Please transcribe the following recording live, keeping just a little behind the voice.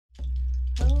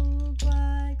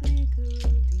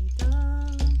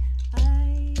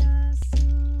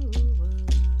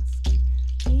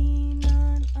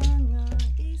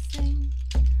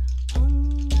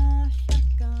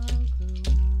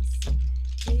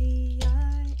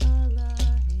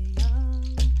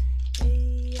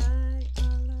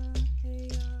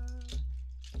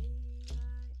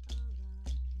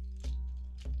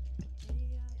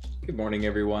morning,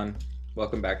 everyone.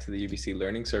 Welcome back to the UBC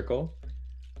Learning Circle.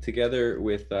 Together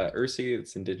with IRSI,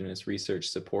 its Indigenous Research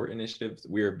Support Initiative,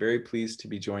 we are very pleased to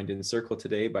be joined in circle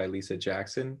today by Lisa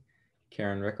Jackson,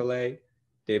 Karyn Recollet,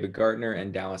 David Gaertner,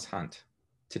 and Dallas Hunt.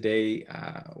 Today,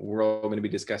 we're all going to be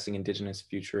discussing Indigenous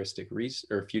futurist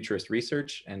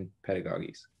research and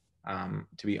pedagogies.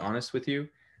 To be honest with you,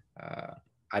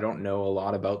 I don't know a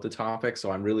lot about the topic, so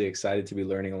I'm really excited to be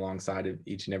learning alongside of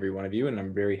each and every one of you, and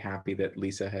I'm very happy that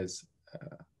Lisa has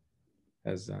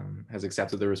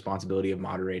accepted the responsibility of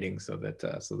moderating, so that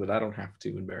I don't have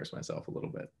to embarrass myself a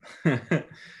little bit.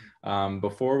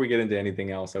 Before we get into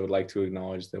anything else, I would like to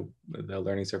acknowledge the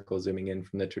Learning Circle zooming in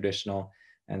from the traditional,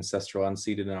 ancestral,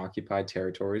 unceded, and occupied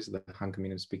territories of the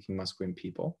Hunkaminam-speaking Musqueam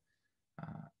people.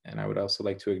 And I would also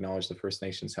like to acknowledge the First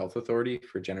Nations Health Authority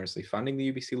for generously funding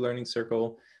the UBC Learning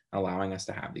Circle and allowing us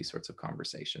to have these sorts of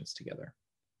conversations together.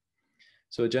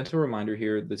 So a gentle reminder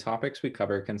here, the topics we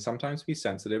cover can sometimes be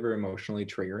sensitive or emotionally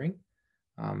triggering.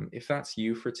 If that's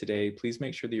you for today, please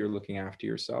make sure that you're looking after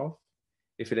yourself.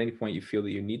 If at any point you feel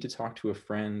that you need to talk to a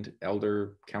friend,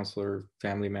 elder, counselor,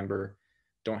 family member,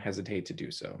 don't hesitate to do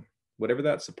so. Whatever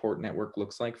that support network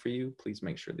looks like for you, please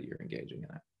make sure that you're engaging in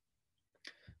it.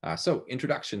 So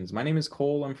introductions. My name is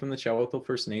Cole. I'm from the Tsawwassen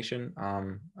First Nation.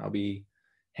 I'll be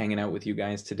hanging out with you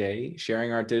guys today,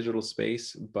 sharing our digital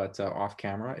space, but off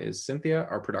camera is Cynthia,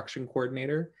 our production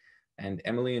coordinator, and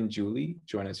Emily and Julie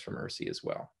join us from IRSI as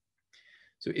well.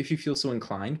 So if you feel so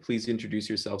inclined, please introduce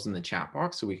yourselves in the chat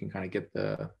box so we can kind of get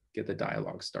the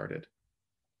dialogue started.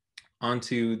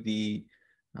 Onto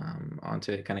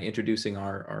kind of introducing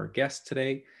our guest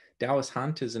today. Dallas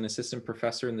Hunt is an assistant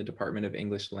professor in the Department of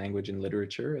English Language and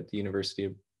Literature at the University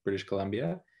of British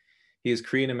Columbia. He is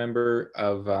Cree and a member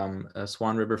of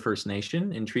Swan River First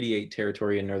Nation in Treaty 8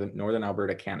 territory in northern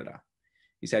Alberta, Canada.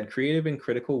 He's had creative and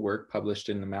critical work published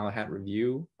in the Malahat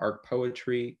Review, Arc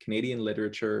Poetry, Canadian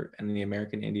Literature, and the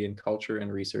American Indian Culture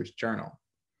and Research Journal.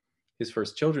 His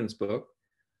first children's book,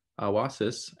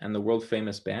 Awasis and the world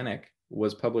famous Bannock,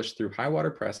 was published through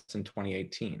Highwater Press in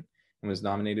 2018 and was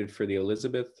nominated for the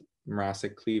Elizabeth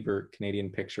Mrazek Cleaver Canadian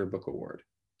Picture Book Award.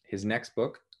 His next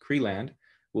book, Creeland,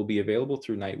 will be available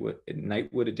through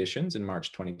Nightwood Editions in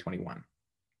March 2021.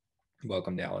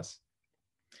 Welcome, Dallas.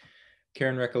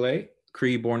 Karyn Recollet,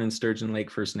 Cree born in Sturgeon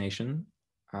Lake First Nation,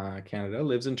 Canada,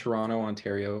 lives in Toronto,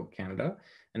 Ontario, Canada,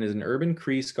 and is an urban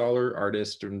Cree scholar,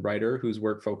 artist, and writer whose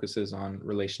work focuses on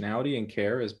relationality and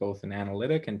care as both an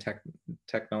analytic and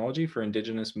technology for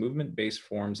Indigenous movement-based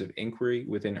forms of inquiry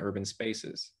within urban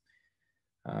spaces.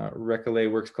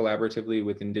 Recollet works collaboratively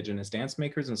with Indigenous dance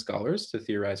makers and scholars to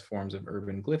theorize forms of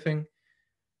urban glyphing,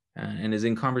 and is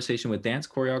in conversation with dance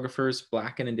choreographers,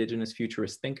 Black and Indigenous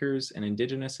futurist thinkers, and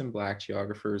Indigenous and Black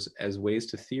geographers as ways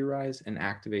to theorize and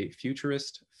activate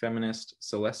futurist, feminist,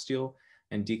 celestial,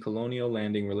 and decolonial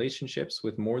landing relationships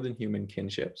with more than human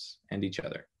kinships and each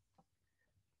other.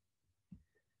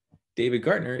 David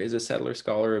Gaertner is a settler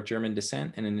scholar of German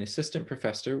descent and an assistant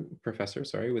professor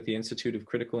with the Institute of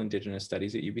Critical Indigenous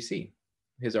Studies at UBC.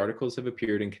 His articles have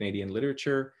appeared in Canadian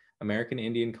Literature, American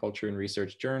Indian Culture and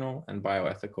Research Journal, and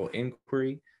Bioethical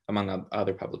Inquiry, among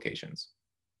other publications.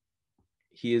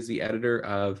 He is the editor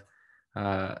of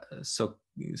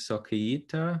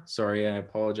Sokaita, sorry, I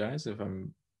apologize if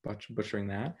I'm butchering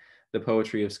that, The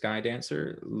Poetry of Sky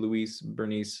Dancer, Louise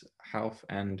Bernice Half,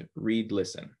 and Read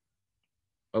Listen.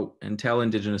 Oh, and Tell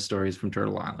Indigenous Stories from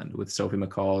Turtle Island with Sophie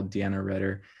McCall, Deanna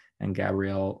Redder, and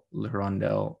Gabrielle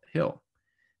Lerondelle Hill.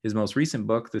 His most recent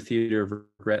book, The Theatre of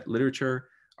Regret, Literature,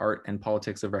 Art, and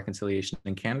Politics of Reconciliation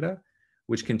in Canada,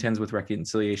 which contends with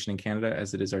reconciliation in Canada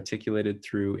as it is articulated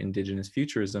through Indigenous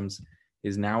futurisms,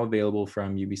 is now available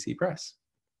from UBC Press.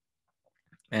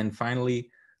 And finally,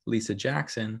 Lisa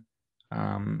Jackson,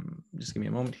 just give me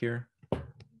a moment here.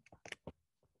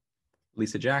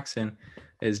 Lisa Jackson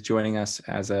is joining us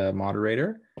as a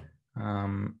moderator.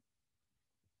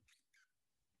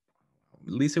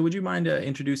 Lisa, would you mind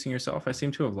introducing yourself? I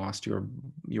seem to have lost your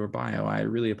bio. I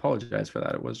really apologize for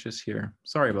that. It was just here.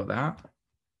 Sorry about that.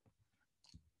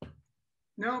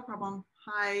 No problem.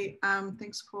 Hi,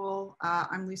 thanks, Cole.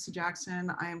 I'm Lisa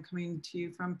Jackson. I am coming to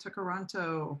you from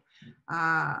Tkaronto.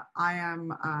 I am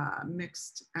a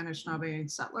mixed Anishinaabe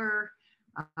settler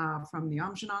from the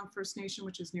Anishinaabe First Nation,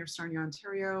 which is near Sarnia,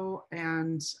 Ontario.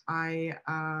 And I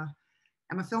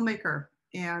am a filmmaker,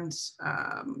 and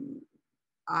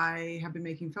I have been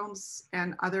making films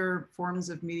and other forms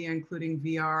of media, including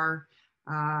VR,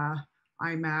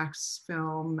 IMAX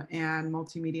film, and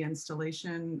multimedia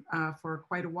installation for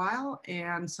quite a while.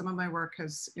 And some of my work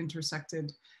has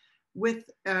intersected with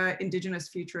Indigenous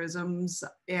futurisms.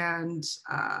 And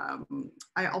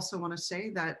I also want to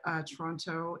say that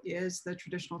Toronto is the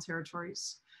traditional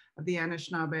territories of the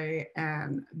Anishinaabe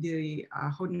and the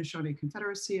Haudenosaunee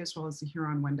Confederacy, as well as the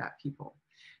Huron-Wendat people.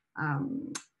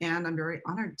 And I'm very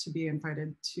honored to be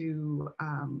invited to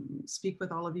speak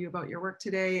with all of you about your work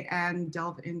today and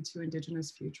delve into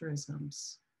Indigenous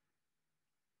futurisms.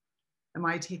 Am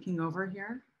I taking over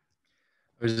here?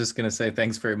 I was just going to say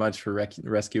thanks very much for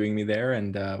rescuing me there,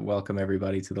 and welcome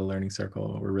everybody to the Learning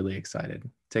Circle. We're really excited.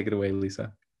 Take it away,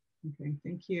 Lisa. Okay,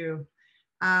 thank you.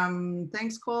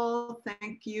 Thanks, Cole.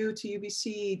 Thank you to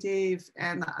UBC, Dave,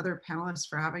 and the other panelists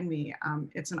for having me.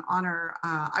 It's an honor.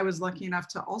 I was lucky enough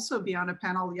to also be on a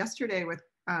panel yesterday with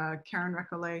Karyn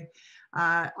Recollet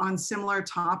on similar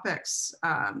topics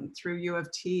through U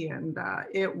of T, and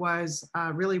it was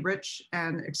really rich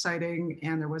and exciting,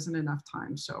 and there wasn't enough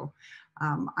time. So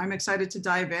I'm excited to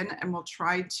dive in, and we'll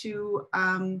try to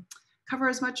cover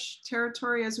as much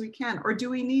territory as we can, or do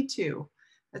we need to?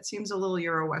 That seems a little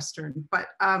Euro-Western, but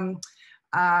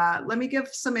let me give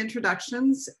some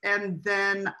introductions, and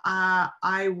then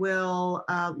I will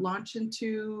launch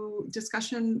into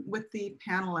discussion with the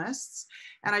panelists.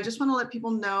 And I just want to let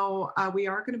people know we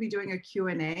are going to be doing a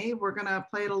Q&A. We're going to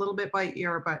play it a little bit by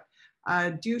ear, but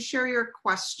do share your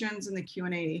questions in the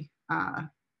Q&A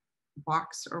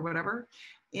box or whatever.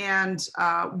 And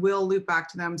we'll loop back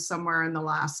to them somewhere in the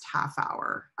last half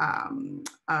hour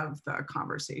of the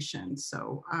conversation.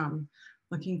 So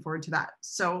looking forward to that.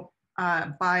 So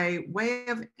by way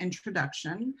of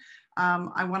introduction,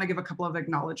 I want to give a couple of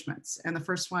acknowledgements. And the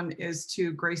first one is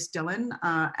to Grace Dillon,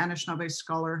 Anishinaabe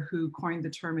scholar who coined the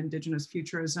term Indigenous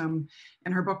futurism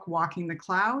in her book, Walking the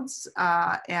Clouds,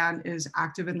 and is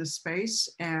active in the space,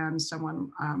 and someone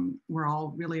we're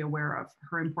all really aware of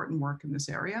her important work in this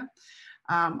area.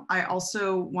 I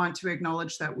also want to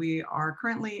acknowledge that we are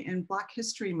currently in Black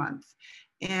History Month,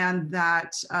 and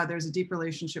that there's a deep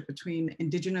relationship between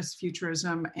Indigenous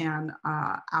futurism and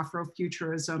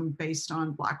Afrofuturism based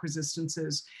on Black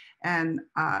resistances and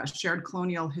shared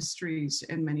colonial histories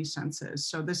in many senses.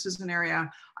 So this is an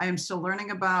area I am still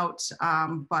learning about,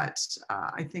 but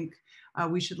I think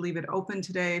we should leave it open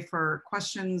today for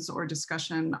questions or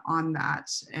discussion on that.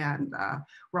 And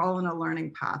we're all in a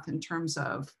learning path in terms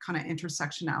of kind of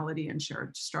intersectionality and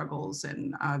shared struggles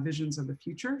and visions of the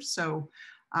future. So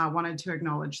I wanted to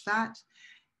acknowledge that.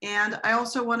 And I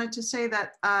also wanted to say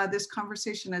that this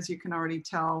conversation, as you can already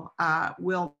tell,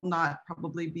 will not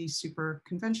probably be super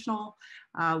conventional.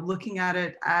 Looking at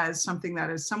it as something that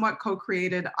is somewhat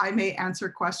co-created, I may answer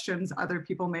questions, other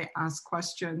people may ask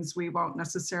questions. We won't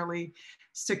necessarily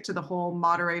stick to the whole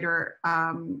moderator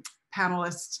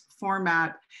panelist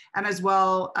format. And as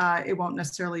well, it won't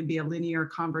necessarily be a linear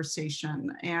conversation.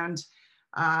 And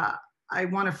I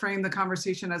want to frame the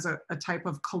conversation as a type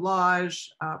of collage,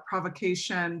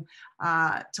 provocation,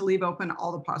 to leave open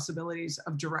all the possibilities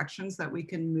of directions that we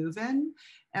can move in.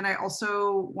 And I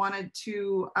also wanted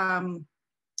to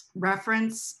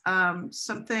reference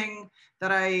something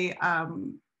that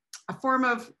a form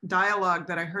of dialogue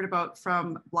that I heard about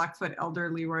from Blackfoot elder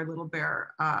Leroy Little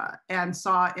Bear and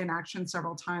saw in action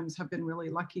several times, have been really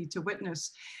lucky to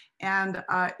witness. And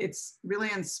it's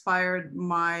really inspired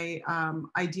my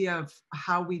idea of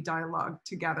how we dialogue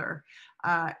together.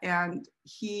 And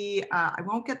I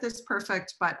won't get this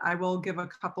perfect, but I will give a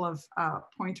couple of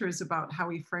pointers about how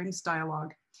he frames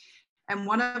dialogue. And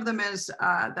one of them is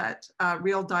that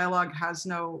real dialogue has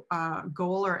no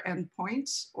goal or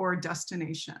endpoint or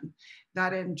destination.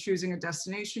 That in choosing a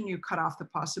destination, you cut off the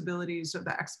possibilities of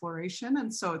the exploration.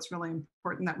 And so it's really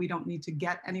important that we don't need to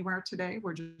get anywhere today.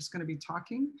 We're just going to be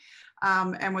talking.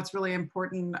 And what's really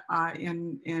important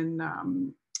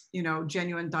in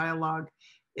genuine dialogue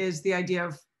is the idea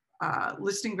of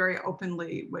listening very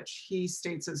openly, which he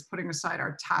states as putting aside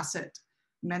our tacit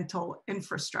mental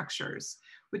infrastructures,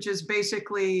 which is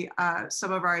basically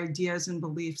some of our ideas and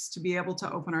beliefs, to be able to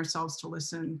open ourselves to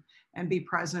listen and be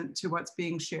present to what's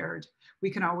being shared. We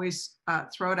can always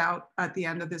throw it out at the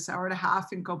end of this hour and a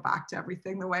half and go back to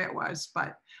everything the way it was.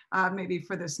 But maybe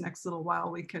for this next little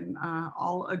while, we can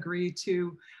all agree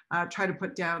to try to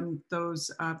put down those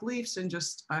beliefs and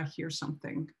just hear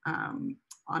something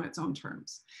on its own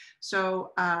terms.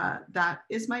 So that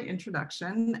is my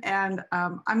introduction. And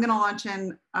I'm going to launch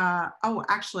in, oh,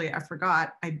 actually, I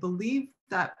forgot. I believe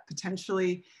that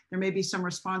potentially there may be some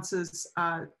responses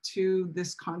to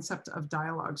this concept of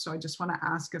dialogue. So I just want to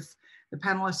ask if the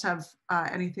panelists have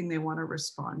anything they want to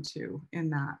respond to in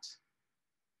that.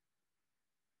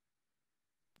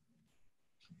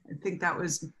 I think that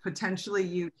was potentially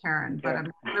you, Karyn, but I'm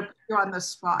going to put you on the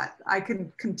spot. I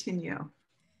can continue.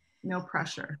 No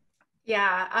pressure.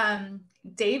 Yeah.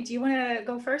 Dave, do you want to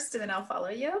go first and then I'll follow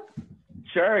you?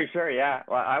 Sure, yeah.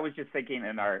 Well, I was just thinking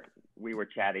we were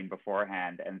chatting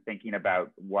beforehand and thinking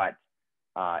about what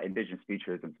Indigenous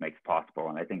futurism makes possible.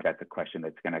 And I think that's a question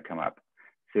that's going to come up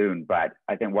soon. But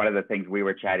I think one of the things we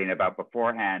were chatting about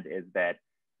beforehand is that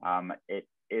it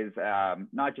is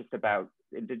not just about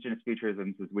Indigenous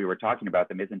futurisms as we were talking about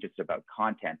them isn't just about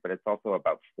content, but it's also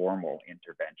about formal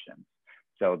interventions.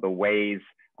 So the ways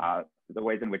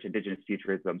in which Indigenous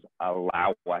futurisms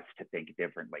allow us to think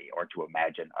differently or to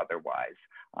imagine otherwise,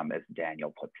 as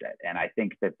Daniel puts it. And I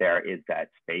think that there is that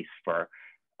space for,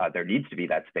 there needs to be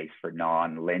that space for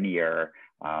non-linear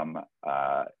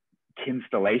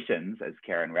kinstellations, as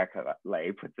Karyn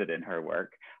Recollet puts it in her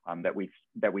work, that we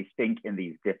think in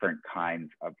these different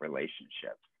kinds of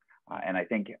relationships. And I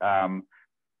think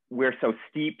we're so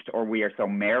steeped, or we are so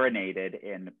marinated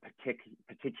in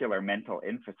particular mental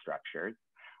infrastructures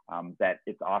that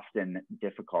it's often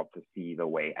difficult to see the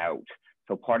way out.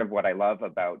 So part of what I love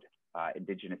about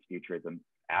Indigenous futurism,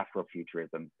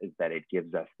 Afrofuturism, is that it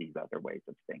gives us these other ways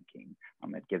of thinking.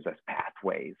 It gives us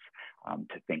pathways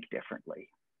to think differently.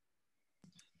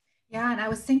 Yeah, and I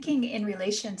was thinking in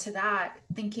relation to that,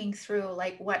 thinking through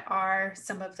like what are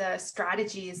some of the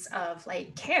strategies of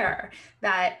like care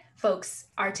that folks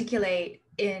articulate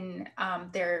in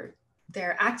their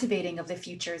activating of the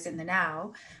futures in the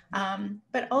now,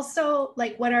 but also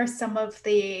like what are some of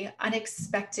the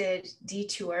unexpected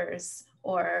detours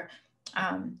or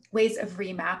ways of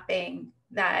remapping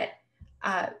that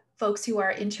folks who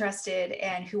are interested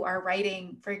and who are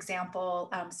writing, for example,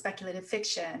 speculative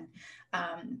fiction.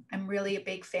 I'm really a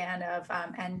big fan of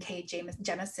N.K.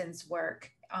 Jemison's work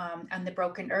and the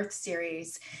Broken Earth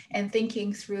series, and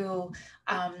thinking through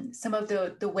some of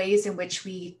the ways in which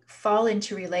we fall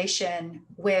into relation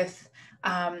with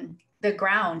the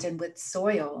ground and with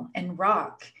soil and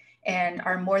rock and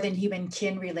our more than human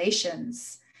kin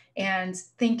relations, and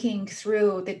thinking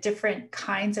through the different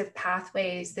kinds of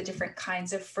pathways, the different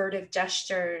kinds of furtive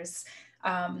gestures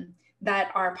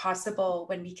that are possible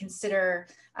when we consider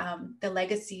the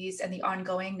legacies and the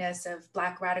ongoingness of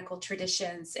Black radical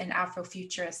traditions and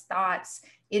Afrofuturist thoughts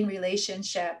in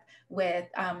relationship with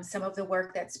some of the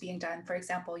work that's being done. For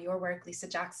example, your work, Lisa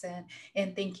Jackson,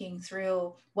 in thinking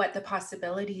through what the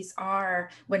possibilities are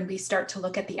when we start to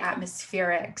look at the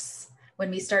atmospherics, when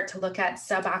we start to look at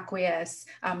subaqueous,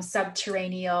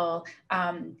 subterranean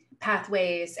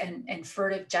pathways and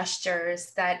furtive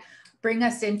gestures that bring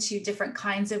us into different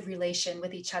kinds of relation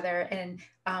with each other and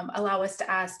allow us to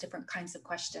ask different kinds of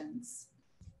questions.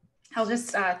 I'll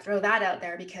just throw that out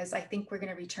there because I think we're going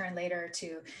to return later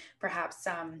to perhaps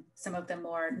some of the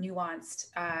more nuanced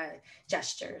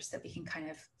gestures that we can kind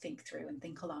of think through and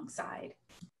think alongside.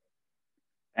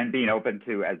 And being open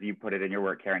to, as you put it in your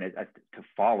work, Karyn, is to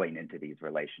falling into these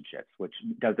relationships, which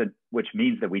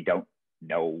means that we don't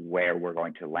know where we're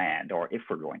going to land or if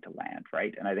we're going to land,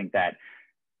 right? And I think that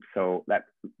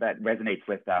that resonates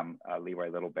with Leroy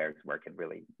Littlebear's work in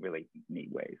really, really neat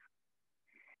ways.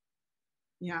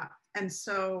 Yeah, and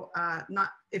so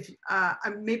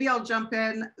maybe I'll jump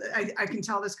in. I can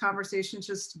tell this conversation's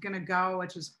just gonna go,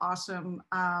 which is awesome.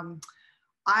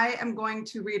 I am going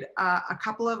to read a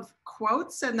couple of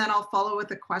quotes and then I'll follow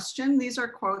with a question. These are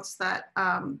quotes that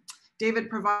David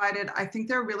provided. I think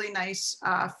they're really nice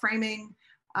framing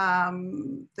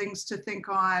things to think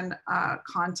on,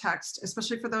 context,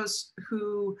 especially for those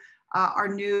who are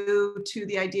new to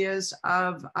the ideas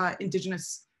of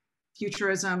Indigenous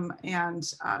futurism and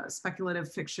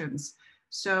speculative fictions.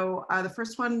 So the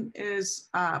first one is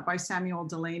by Samuel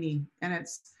Delaney, and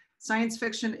it's: science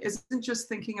fiction isn't just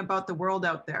thinking about the world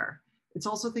out there, it's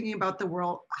also thinking about the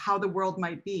world, how the world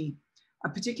might be, a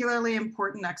particularly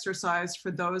important exercise for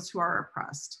those who are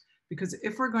oppressed. Because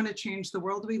if we're going to change the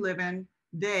world we live in,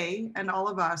 they and all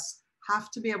of us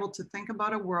have to be able to think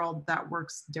about a world that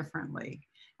works differently.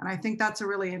 And I think that's a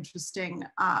really interesting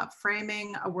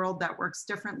framing, a world that works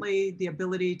differently, the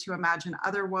ability to imagine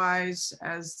otherwise,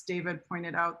 as David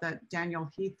pointed out, that Daniel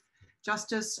Heath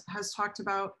Justice has talked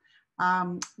about.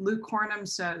 Luke Hornum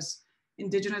says,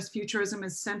 Indigenous futurism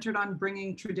is centered on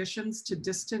bringing traditions to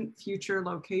distant future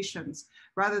locations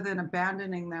rather than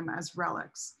abandoning them as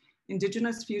relics.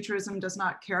 Indigenous futurism does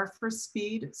not care for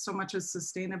speed so much as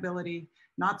sustainability,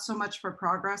 not so much for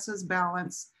progress as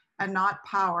balance, and not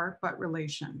power, but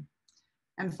relation.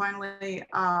 And finally,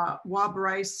 Wab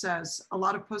Rice says, a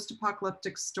lot of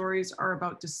post-apocalyptic stories are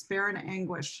about despair and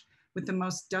anguish with the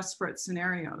most desperate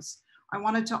scenarios. I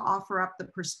wanted to offer up the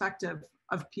perspective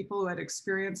of people who had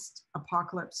experienced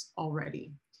apocalypse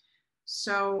already.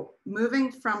 So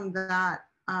moving from that,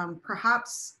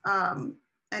 perhaps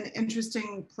an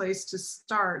interesting place to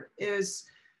start is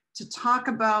to talk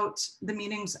about the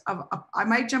meanings of, I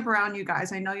might jump around you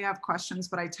guys. I know you have questions,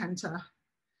 but I tend to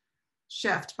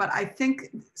shift. But I think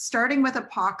starting with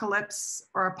apocalypse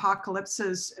or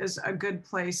apocalypses is a good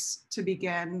place to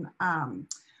begin.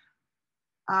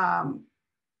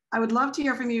 I would love to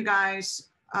hear from you guys.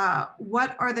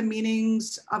 What are the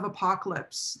meanings of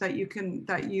apocalypse that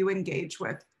you engage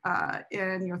with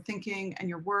in your thinking and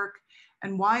your work?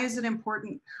 And why is it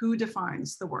important who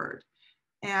defines the word?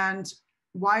 And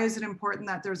why is it important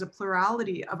that there's a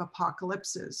plurality of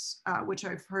apocalypses, which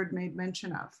I've heard made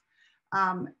mention of?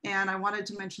 And I wanted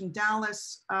to mention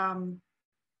Dallas. I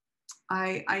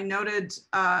noted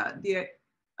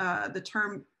the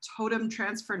term totem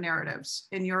transfer narratives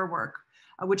in your work,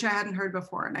 which I hadn't heard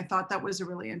before. And I thought that was a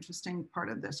really interesting part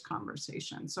of this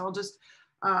conversation. So I'll just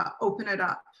open it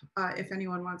up if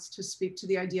anyone wants to speak to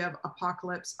the idea of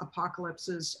apocalypse,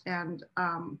 apocalypses, and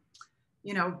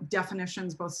you know,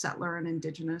 definitions, both settler and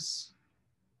indigenous.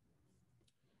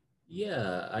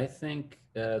 Yeah, I think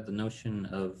the notion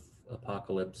of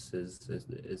apocalypse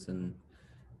is an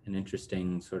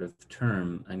interesting sort of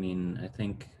term. I mean, I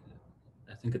think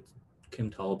it's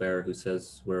Kim Tallbear who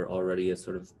says we're already a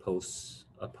sort of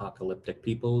post-apocalyptic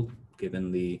people,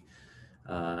 given the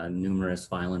numerous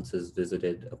violences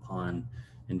visited upon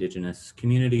Indigenous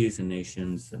communities and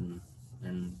nations and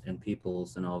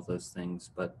peoples and all of those things.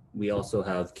 But we also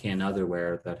have can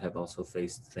otherwhere that have also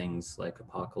faced things like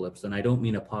apocalypse. And I don't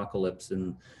mean apocalypse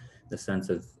in the sense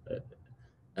of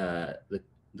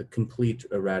the complete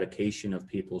eradication of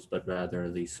peoples, but rather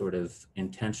the sort of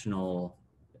intentional,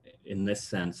 in this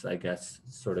sense, I guess,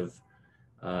 sort of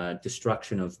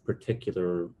destruction of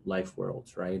particular life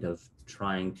worlds, right? Of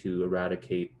trying to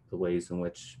eradicate the ways in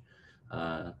which,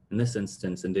 in this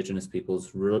instance, Indigenous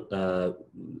peoples, the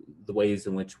ways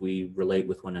in which we relate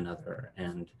with one another,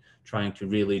 and trying to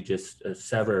really just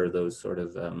sever those sort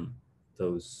of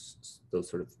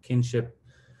kinship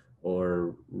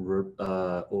or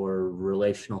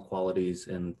relational qualities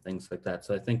and things like that.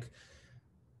 So I think.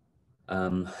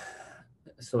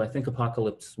 So I think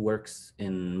apocalypse works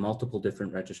in multiple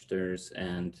different registers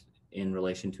and in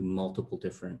relation to multiple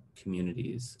different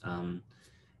communities.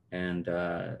 And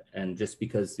just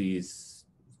because these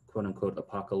quote unquote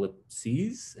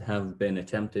apocalypses have been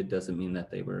attempted doesn't mean that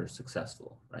they were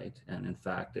successful, right? And in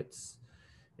fact, it's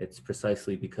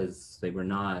precisely because they were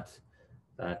not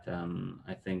that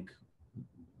I think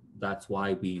that's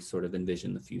why we sort of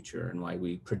envision the future and why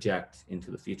we project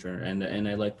into the future. And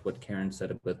I liked what Karyn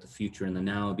said about the future and the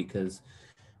now, because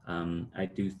I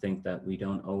do think that we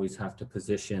don't always have to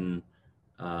position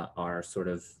our sort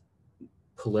of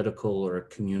political or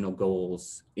communal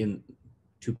goals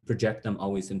to project them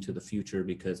always into the future,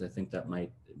 because I think that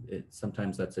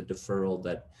sometimes that's a deferral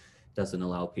that doesn't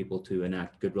allow people to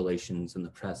enact good relations in the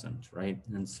present, right?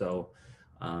 And so,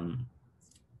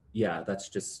 yeah, that's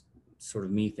just sort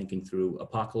of me thinking through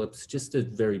apocalypse. Just to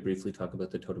very briefly talk about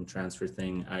the totem transfer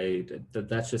thing,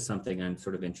 that's just something I'm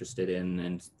sort of interested in,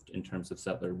 and in terms of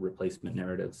settler replacement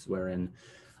narratives, wherein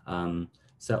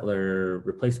settler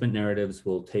replacement narratives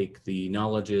will take the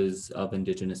knowledges of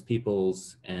Indigenous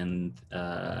peoples and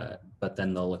but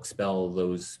then they'll expel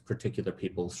those particular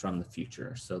peoples from the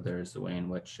future. So there's a way in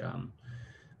which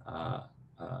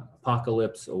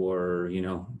apocalypse, or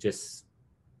just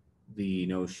the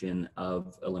notion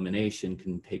of elimination,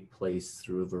 can take place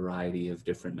through a variety of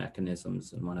different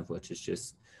mechanisms, and one of which is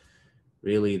just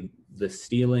really the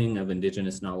stealing of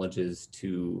Indigenous knowledges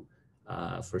to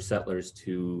for settlers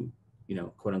to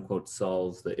quote unquote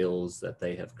solve the ills that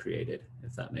they have created,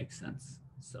 if that makes sense.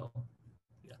 So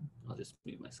yeah, I'll just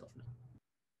mute myself now.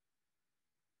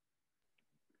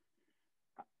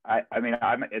 I mean,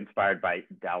 I'm inspired by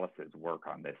Dallas's work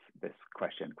on this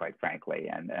question, quite frankly,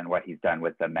 and what he's done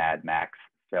with the Mad Max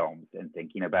films, and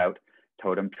thinking about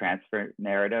totem transfer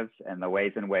narratives and the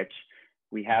ways in which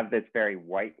we have this very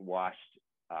whitewashed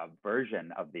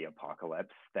version of the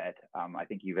apocalypse that I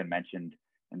think you even mentioned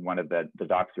in one of the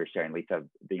docs we were sharing, Lisa,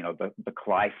 the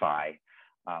Cli-Fi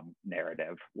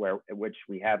narrative, which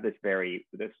we have this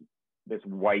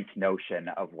white notion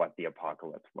of what the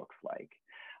apocalypse looks like.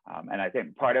 And I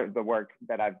think part of the work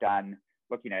that I've done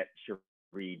looking at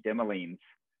Cherie Dimoline's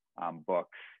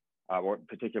books, or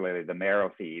particularly The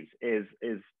Marrow Thieves, is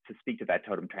to speak to that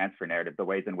totem transfer narrative, the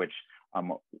ways in which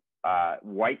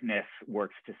whiteness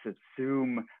works to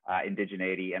subsume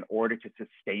indigeneity in order to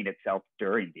sustain itself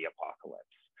during the apocalypse.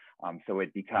 So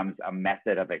it becomes a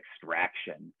method of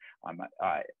extraction.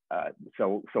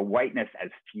 So whiteness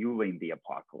as fueling the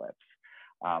apocalypse.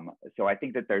 So I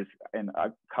think that there's, in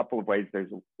a couple of ways,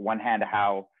 there's one hand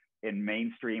how in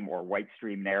mainstream or white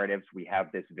stream narratives, we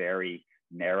have this very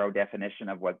narrow definition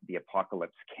of what the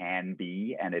apocalypse can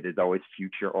be, and it is always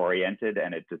future oriented,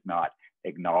 and it does not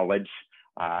acknowledge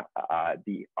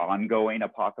the ongoing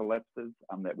apocalypses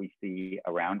that we see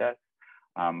around us.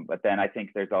 But then I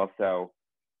think there's also,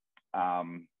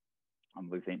 I'm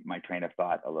losing my train of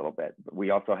thought a little bit, but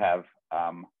we also have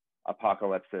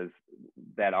apocalypses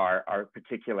that are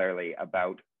particularly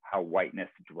about how whiteness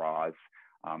draws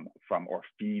from or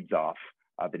feeds off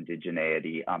of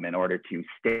indigeneity in order to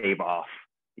stave off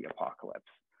the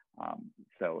apocalypse.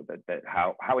 So that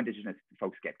how Indigenous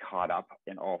folks get caught up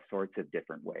in all sorts of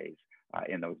different ways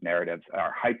in those narratives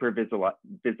are hyper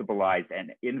visibilized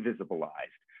and invisibilized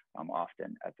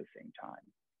often at the same time.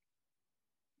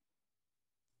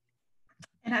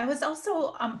 And I was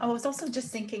also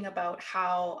just thinking about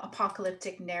how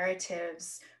apocalyptic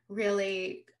narratives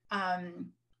really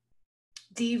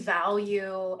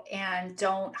devalue and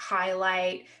don't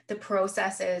highlight the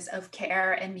processes of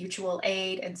care and mutual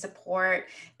aid and support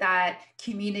that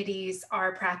communities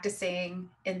are practicing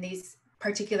in these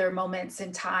particular moments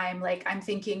in time. Like, I'm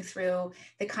thinking through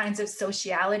the kinds of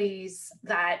socialities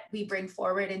that we bring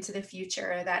forward into the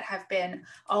future that have been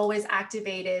always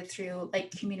activated through like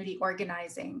community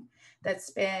organizing.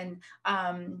 That's been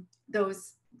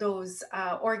those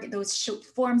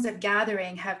forms of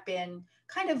gathering have been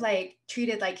kind of like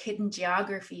treated like hidden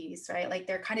geographies, right? Like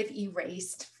they're kind of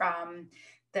erased from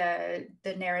the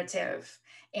narrative.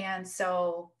 And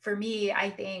so for me, I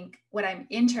think what I'm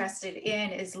interested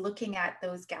in is looking at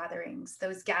those gatherings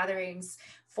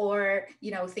for,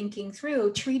 you know, thinking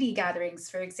through treaty gatherings,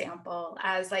 for example,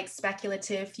 as like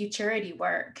speculative futurity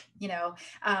work, you know,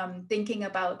 thinking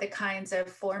about the kinds of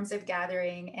forms of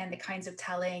gathering and the kinds of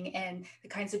telling and the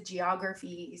kinds of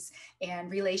geographies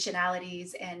and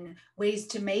relationalities and ways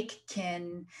to make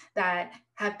kin that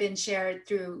have been shared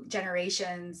through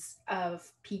generations of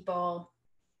people.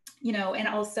 You know, and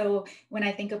also when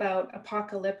I think about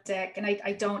apocalyptic, and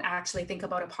I don't actually think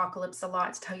about apocalypse a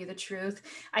lot, to tell you the truth,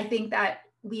 I think that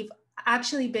we've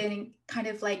actually been kind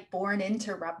of like born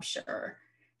into rupture,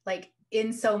 like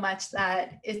in so much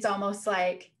that it's almost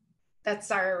like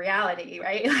that's our reality,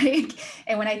 right? Like,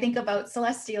 and when I think about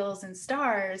celestials and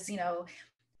stars, you know,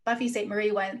 Buffy St.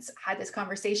 Marie once had this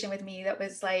conversation with me that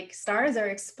was like, stars are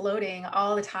exploding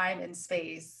all the time in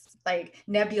space, like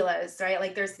nebulas, right?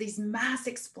 Like there's these mass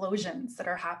explosions that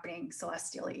are happening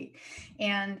celestially.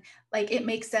 And like, it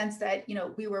makes sense that, you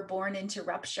know, we were born into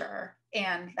rupture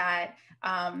and that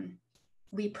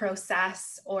we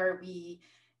process or we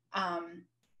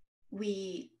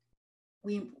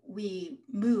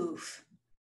move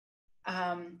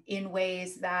in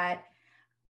ways that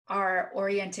are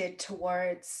oriented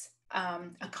towards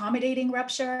accommodating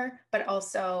rupture, but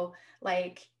also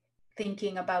like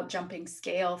thinking about jumping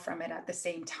scale from it at the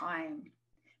same time.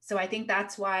 So I think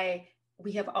that's why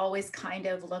we have always kind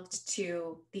of looked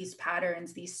to these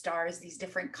patterns, these stars, these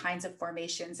different kinds of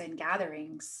formations and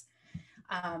gatherings.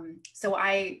 So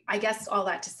I guess all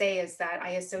that to say is that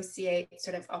I associate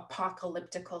sort of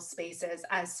apocalyptical spaces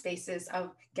as spaces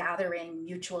of gathering,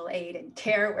 mutual aid and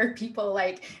care, where people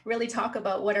like really talk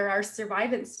about what are our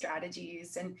survivance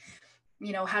strategies and,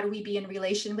 you know, how do we be in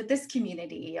relation with this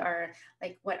community, or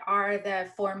like what are the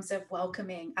forms of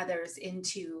welcoming others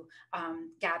into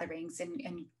gatherings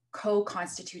and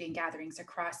co-constituting gatherings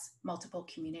across multiple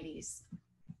communities.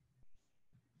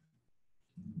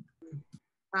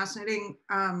 Fascinating.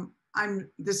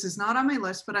 This is not on my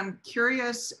list, but I'm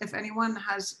curious if anyone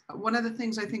has, one of the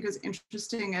things I think is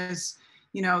interesting is,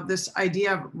 you know, this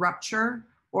idea of rupture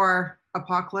or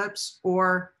apocalypse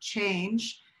or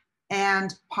change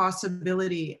and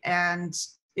possibility. And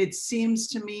it seems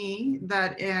to me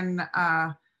that in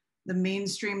the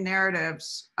mainstream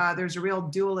narratives, there's a real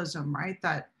dualism, right?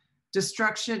 That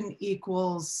destruction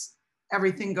equals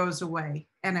everything goes away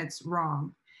and it's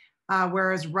wrong.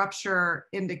 Whereas rupture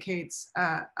indicates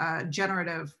a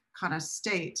generative kind of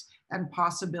state and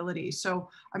possibility. So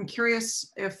I'm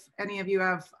curious if any of you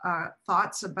have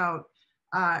thoughts about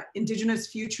Indigenous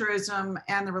futurism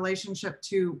and the relationship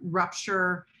to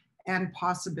rupture and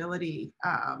possibility.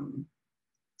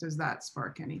 Does that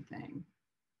spark anything?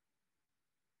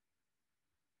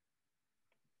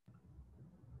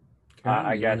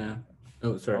 I guess.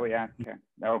 Oh, sorry. Oh, yeah. Okay.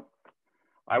 No.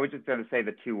 I was just going to say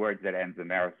the two words that ends the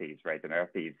Merethes, right? The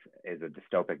Merethes is a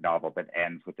dystopic novel that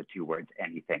ends with the two words,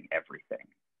 anything, everything.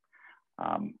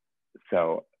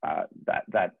 So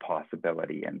that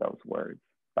possibility in those words.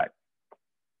 But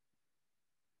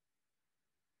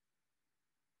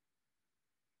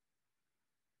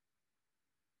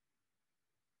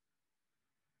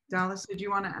Dallas, did you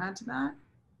want to add to that?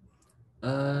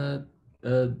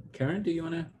 Karyn, do you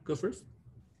want to go first?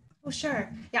 Oh,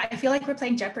 sure. Yeah, I feel like we're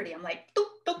playing Jeopardy. I'm like, doop,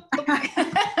 doop,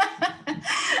 doop.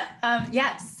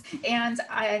 Yes, and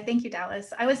I thank you,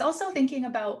 Dallas. I was also thinking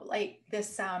about like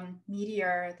this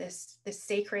meteor, this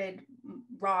sacred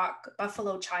rock,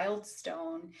 Buffalo Child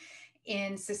Stone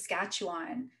in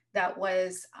Saskatchewan that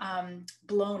was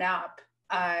blown up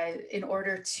in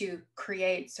order to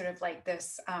create sort of like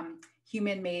this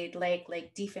human-made lake,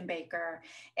 Lake Diefenbaker.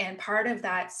 And part of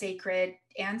that sacred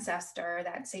ancestor,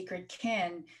 that sacred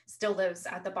kin, still lives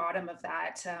at the bottom of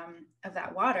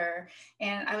that water.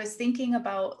 And I was thinking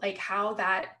about like how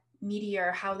that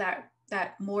meteor, how that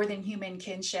more than human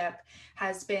kinship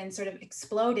has been sort of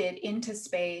exploded into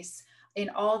space in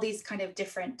all these kind of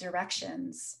different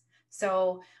directions.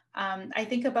 So I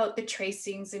think about the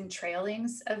tracings and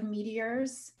trailings of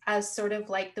meteors as sort of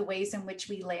like the ways in which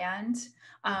we land,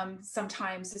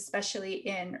 sometimes, especially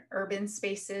in urban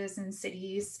spaces and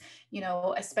cities, you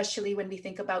know, especially when we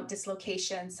think about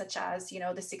dislocations such as, you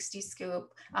know, the 60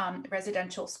 scoop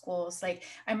residential schools. Like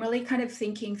I'm really kind of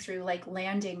thinking through like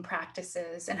landing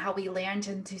practices and how we land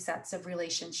into sets of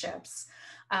relationships.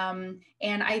 And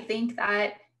I think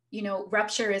that, you know,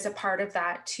 rupture is a part of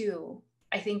that too.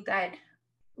 I think that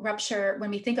rupture,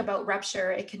 when we think about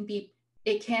rupture, it can be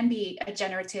a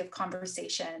generative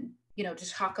conversation, you know, to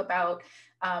talk about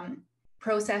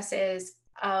processes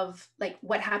of like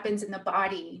what happens in the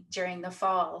body during the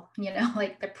fall, you know,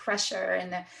 like the pressure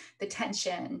and the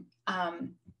tension,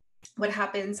 what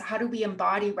happens, how do we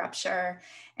embody rupture,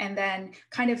 and then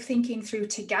kind of thinking through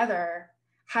together,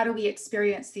 how do we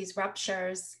experience these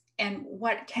ruptures and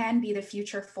what can be the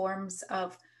future forms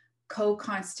of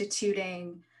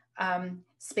co-constituting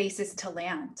spaces to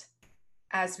land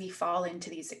as we fall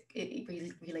into these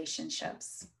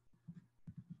relationships.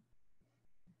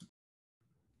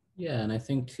 Yeah, and I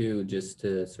think too, just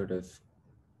to sort of,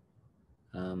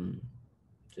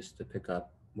 just to pick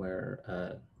up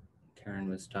where Karyn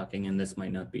was talking, and this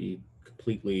might not be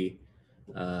completely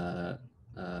on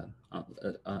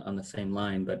the same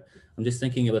line, but I'm just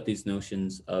thinking about these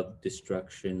notions of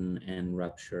destruction and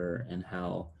rupture and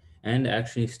how, and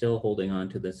actually still holding on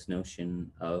to this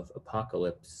notion of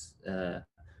apocalypse,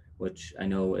 which I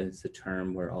know is a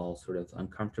term we're all sort of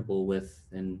uncomfortable with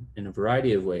in a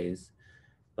variety of ways.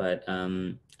 But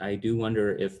I do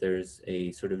wonder if there's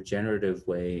a sort of generative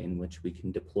way in which we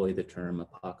can deploy the term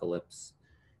apocalypse,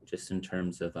 just in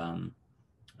terms of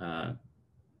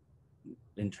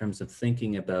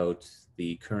thinking about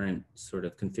the current sort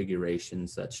of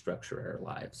configurations that structure our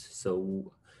lives.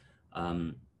 So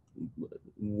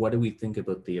what do we think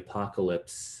about the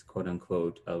apocalypse, quote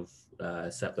unquote, of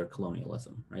settler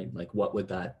colonialism, right? Like what would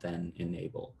that then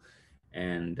enable?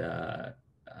 And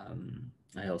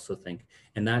I also think,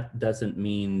 and that doesn't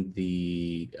mean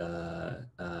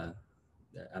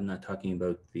I'm not talking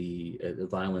about the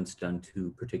violence done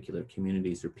to particular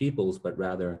communities or peoples, but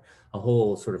rather a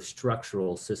whole sort of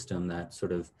structural system that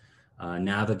sort of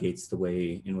navigates the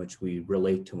way in which we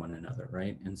relate to one another,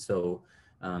 right? And so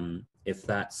if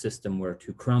that system were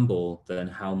to crumble, then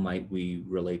how might we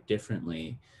relate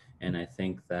differently? And I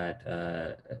think that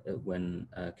when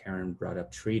Karyn brought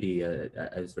up treaty,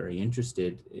 I was very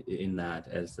interested in that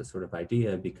as a sort of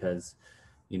idea, because,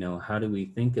 you know, how do we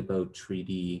think about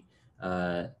treaty,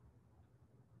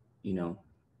 you know,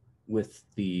 with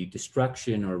the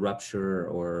destruction or rupture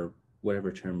or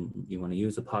whatever term you want to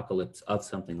use, apocalypse of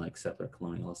something like settler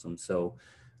colonialism? So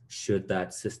should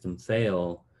that system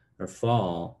fail or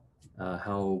fall,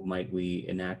 how might we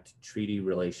enact treaty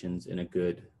relations in a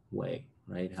good way,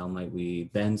 right? How might we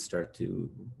then start to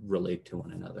relate to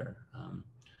one another?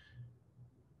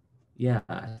 Yeah,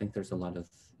 I think there's a lot of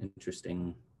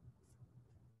interesting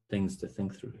things to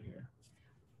think through here.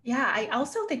 Yeah, I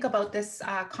also think about this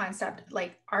concept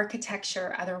like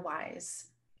architecture otherwise,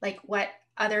 like what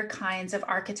other kinds of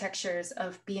architectures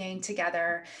of being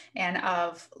together and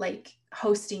of like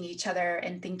hosting each other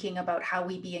and thinking about how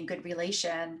we be in good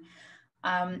relation.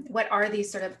 What are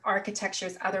these sort of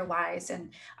architectures otherwise? And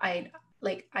I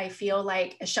feel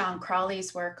like Sean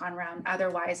Crawley's work on around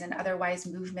otherwise and otherwise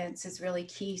movements is really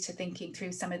key to thinking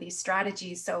through some of these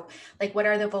strategies. So like, what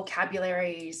are the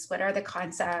vocabularies? What are the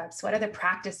concepts? What are the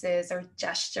practices or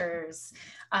gestures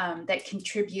that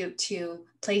contribute to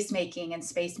placemaking and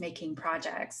space making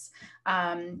projects?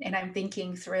 And I'm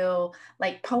thinking through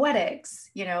like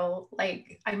poetics, you know,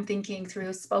 like I'm thinking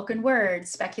through spoken word,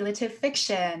 speculative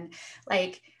fiction,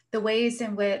 like the ways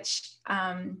in which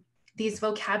these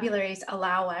vocabularies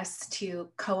allow us to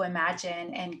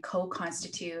co-imagine and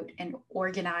co-constitute and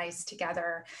organize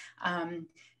together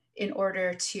in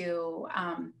order to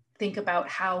think about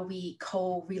how we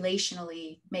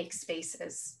co-relationally make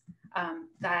spaces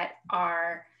that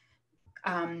are,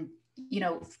 you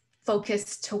know,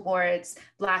 focused towards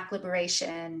Black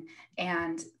liberation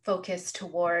and focused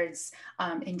towards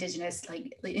Indigenous,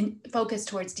 focused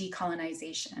towards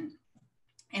decolonization.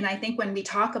 And I think when we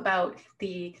talk about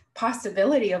the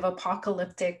possibility of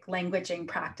apocalyptic languaging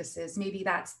practices, maybe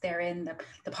that's therein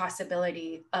the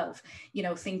possibility of, you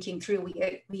know, thinking through,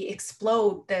 we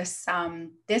explode this,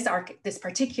 this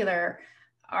particular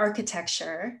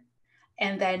architecture,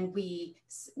 and then we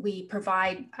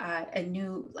provide a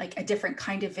new, like a different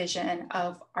kind of vision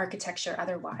of architecture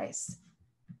otherwise.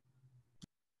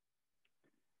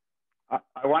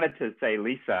 I wanted to say,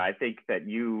 Lisa, I think that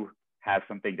you have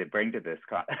something to bring to this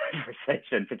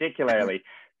conversation, particularly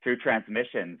through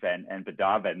transmissions and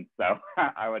Bedouin. So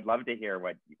I would love to hear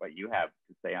what you have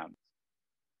to say on.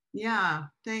 Yeah,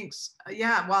 thanks.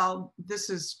 Yeah, well,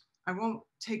 I won't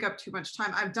take up too much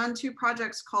time. I've done 2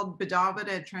 projects called Bedouin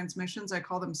and Transmissions. I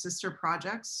call them sister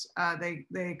projects.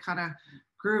 They kind of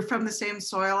grew from the same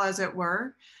soil, as it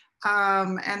were.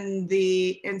 And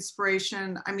the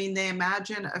inspiration, I mean, they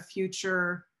imagine a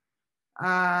future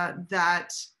that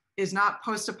is not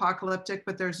post-apocalyptic,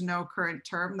 but there's no current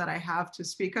term that I have to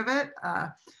speak of it.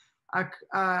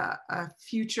 A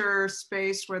future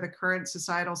space where the current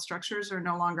societal structures are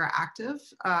no longer active,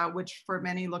 which for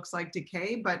many looks like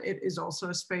decay, but it is also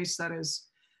a space that is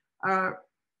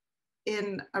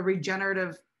in a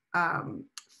regenerative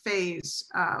phase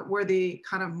where the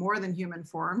kind of more than human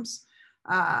forms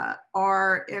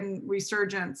are in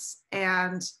resurgence,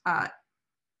 and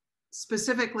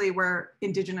specifically where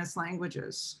Indigenous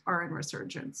languages are in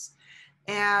resurgence.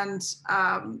 And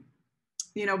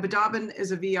you know, Bedouin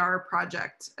is a VR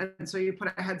project. And so you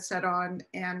put a headset on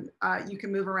and you can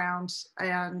move around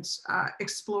and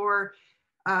explore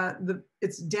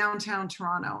it's downtown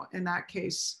Toronto in that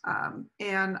case.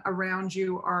 And around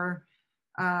you are,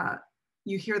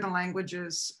 you hear the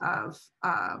languages of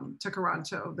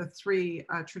Tukaranto, the 3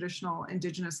 traditional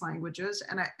Indigenous languages.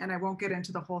 And I won't get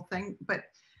into the whole thing, but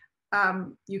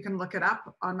you can look it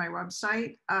up on my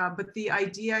website. But the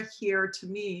idea here to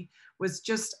me was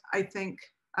just, I think,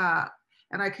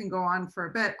 and I can go on for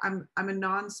a bit, I'm a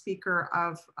non-speaker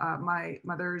of my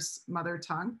mother's mother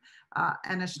tongue,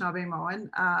 Anishinaabe Moan,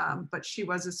 but she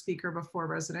was a speaker before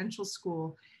residential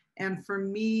school. And for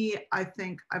me, I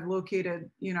think I've located,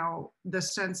 you know, the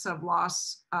sense of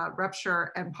loss,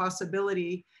 rupture, and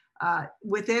possibility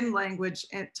within language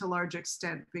to a large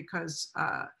extent, because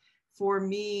for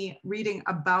me, reading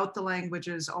about the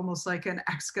languages, almost like an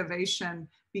excavation,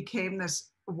 became this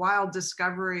wild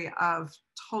discovery of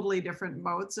totally different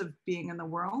modes of being in the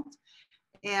world.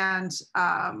 And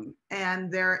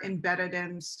they're embedded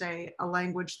in, say, a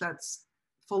language that's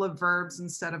full of verbs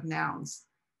instead of nouns,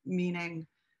 meaning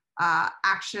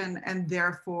action and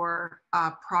therefore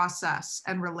process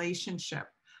and relationship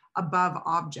above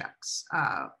objects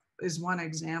is one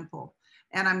example.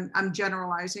 And I'm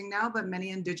generalizing now, but many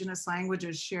Indigenous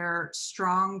languages share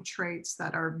strong traits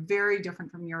that are very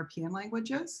different from European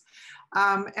languages.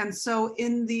 And so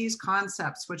in these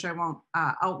concepts, which I won't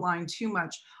outline too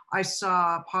much, I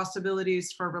saw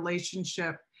possibilities for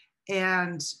relationship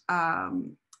and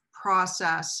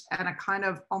process, and a kind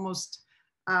of almost,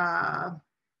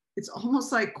 it's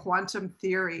almost like quantum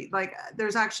theory. Like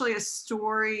there's actually a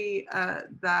story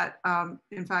that,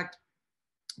 in fact,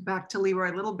 back to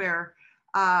Leroy Little Bear,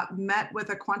 met with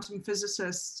a quantum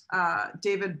physicist,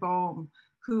 David Bohm,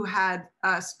 who had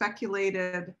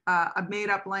speculated a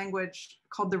made-up language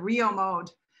called the Rio mode,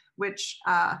 which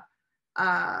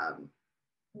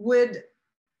would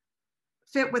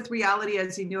fit with reality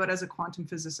as he knew it as a quantum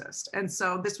physicist. And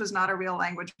so this was not a real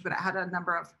language, but it had a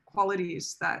number of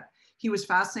qualities that he was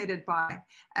fascinated by.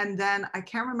 And then I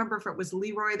can't remember if it was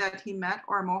Leroy that he met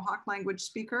or a Mohawk language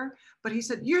speaker, but he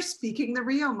said, "You're speaking the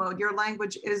Rio mode. Your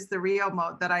language is the Rio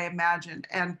mode that I imagined."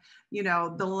 And, you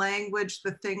know, the language,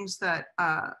 the things that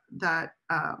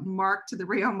marked the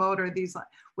Rio mode or these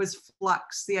was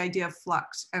flux, the idea of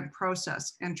flux and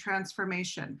process and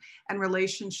transformation and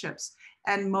relationships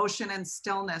and motion and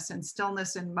stillness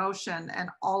and motion, and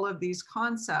all of these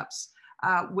concepts.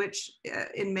 Which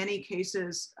in many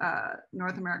cases,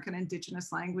 North American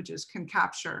Indigenous languages can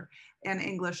capture and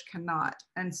English cannot.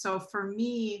 And so for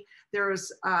me, there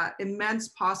was immense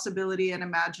possibility in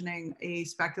imagining a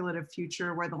speculative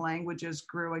future where the languages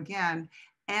grew again,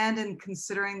 and in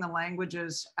considering the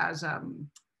languages as,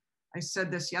 I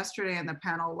said this yesterday in the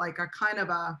panel, like a kind of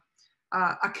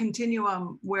a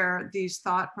continuum where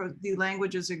the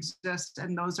languages exist,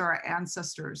 and those are our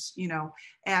ancestors, you know,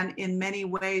 and in many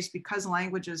ways, because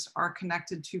languages are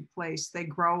connected to place, they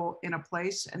grow in a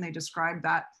place and they describe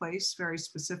that place very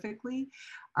specifically.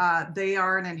 They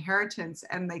are an inheritance,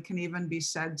 and they can even be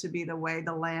said to be the way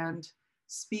the land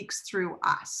speaks through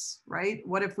us, right?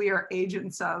 What if we are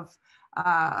agents of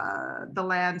the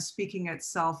land speaking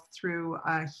itself through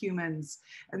humans?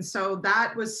 And so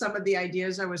that was some of the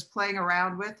ideas I was playing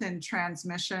around with in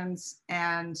transmissions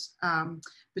and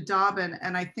Bedabin.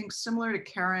 And I think similar to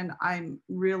Karyn, I'm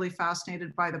really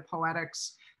fascinated by the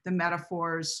poetics, the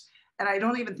metaphors. And I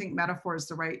don't even think metaphor is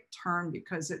the right term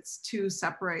because it's too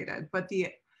separated, but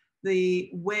the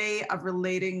way of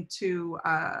relating to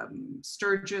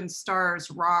sturgeon, stars,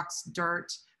 rocks,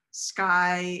 dirt,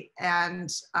 sky,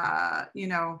 and you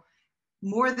know,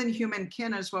 more than human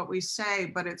kin is what we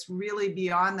say, but it's really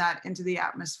beyond that into the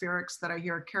atmospherics that I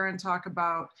hear Karyn talk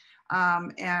about.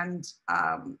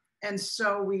 And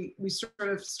so we sort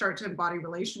of start to embody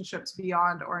relationships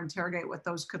beyond or interrogate what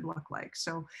those could look like.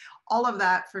 So all of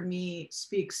that for me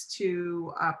speaks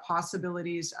to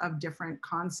possibilities of different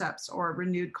concepts or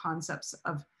renewed concepts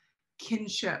of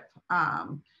kinship.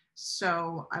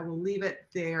 So I will leave it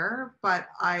there, but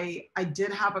I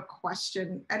did have a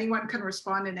question. Anyone can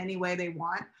respond in any way they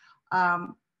want.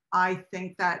 I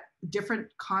think that different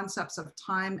concepts of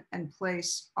time and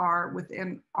place are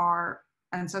within our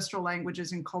ancestral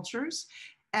languages and cultures.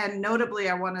 And notably,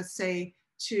 I want to say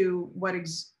to what,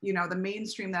 you know, the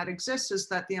mainstream that exists is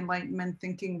that the Enlightenment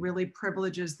thinking really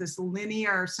privileges this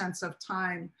linear sense of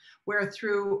time, where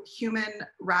through human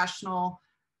rational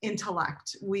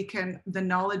intellect, the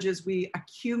knowledges we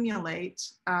accumulate,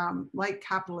 like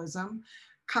capitalism,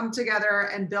 come together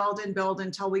and build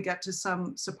until we get to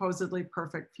some supposedly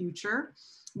perfect future,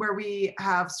 where we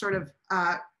have sort of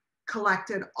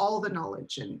collected all the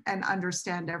knowledge and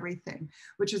understand everything,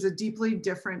 which is a deeply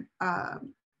different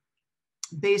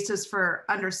basis for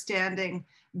understanding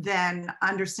than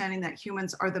understanding that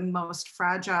humans are the most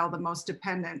fragile, the most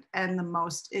dependent, and the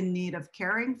most in need of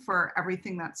caring for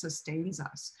everything that sustains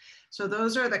us. So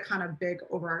those are the kind of big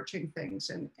overarching things.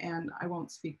 And I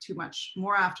won't speak too much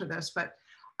more after this, but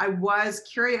I was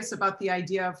curious about the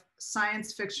idea of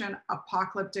science fiction,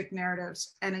 apocalyptic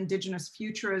narratives, and Indigenous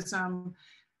futurism.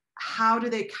 How do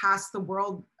they cast the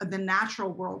world, the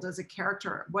natural world, as a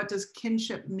character? What does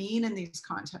kinship mean in these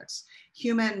contexts?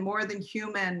 Human, more than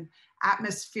human,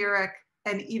 atmospheric,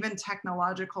 and even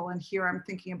technological. And here I'm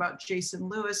thinking about Jason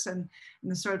Lewis and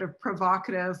the sort of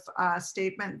provocative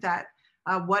statement that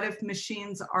what if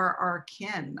machines are our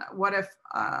kin? What if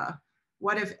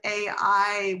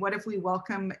AI, what if we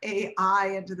welcome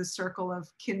AI into the circle of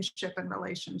kinship and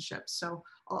relationships? So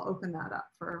I'll open that up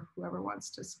for whoever wants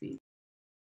to speak.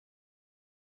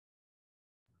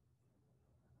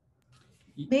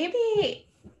 Maybe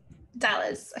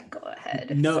Dallas, go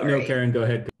ahead. No, Sorry. no, Karyn, go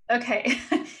ahead. Okay,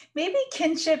 maybe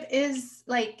kinship is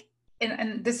like,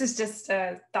 and this is just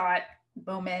a thought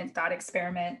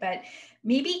experiment, but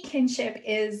maybe kinship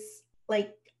is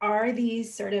like, are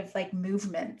these sort of like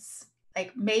movements?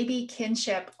 Like maybe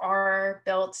kinship are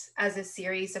built as a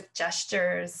series of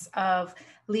gestures of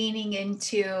leaning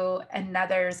into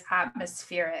another's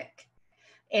atmospheric.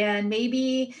 And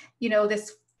maybe, you know,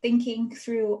 this thinking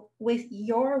through with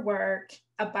your work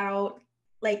about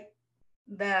like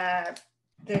the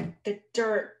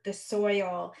dirt, the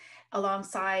soil,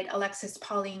 alongside Alexis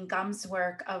Pauline Gumb's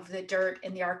work of the dirt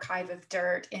in the archive of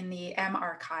dirt in the M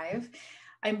archive,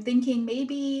 I'm thinking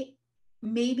maybe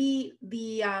the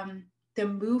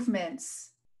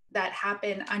movements that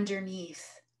happen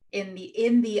underneath in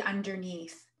the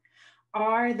underneath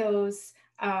are those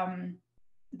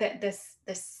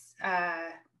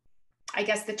I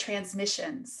guess the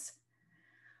transmissions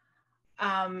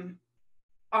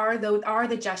are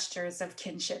the gestures of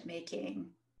kinship making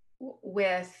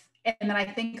with, and then I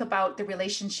think about the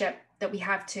relationship that we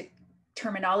have to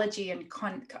terminology and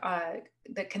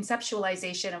the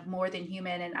conceptualization of more than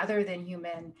human and other than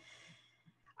human.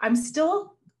 I'm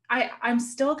still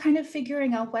kind of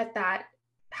figuring out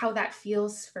how that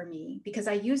feels for me, because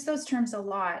I use those terms a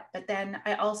lot, but then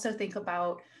I also think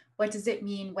about what does it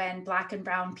mean when Black and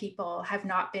Brown people have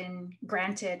not been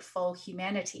granted full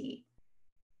humanity?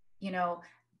 You know,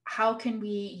 how can we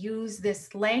use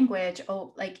this language,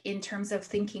 like in terms of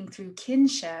thinking through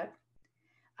kinship,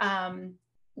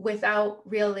 without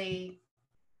really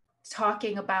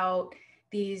talking about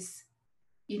these,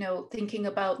 you know, thinking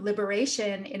about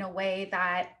liberation in a way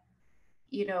that,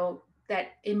 you know, that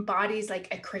embodies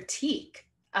like a critique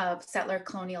of settler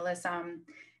colonialism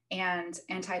and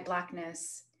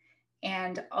anti-Blackness,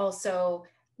 and also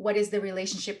what is the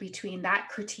relationship between that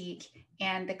critique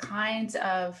and the kinds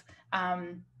of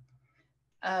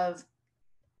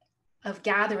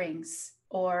gatherings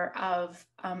or of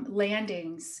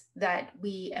landings that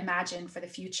we imagine for the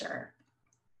future.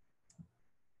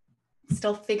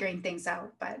 Still figuring things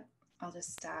out, but I'll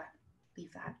just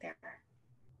leave that there.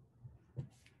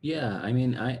 Yeah, I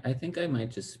mean, I think I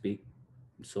might just speak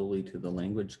solely to the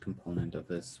language component of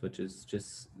this, which is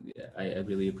just, I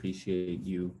really appreciate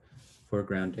you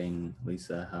foregrounding,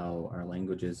 Lisa, how our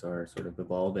languages are sort of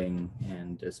evolving,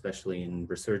 and especially in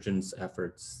resurgence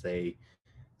efforts, they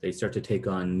start to take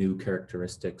on new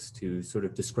characteristics to sort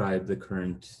of describe the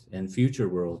current and future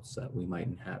worlds that we might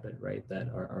inhabit, right? That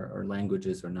our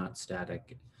languages are not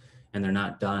static and they're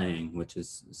not dying, which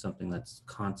is something that's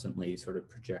constantly sort of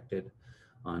projected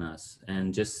on us.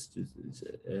 And just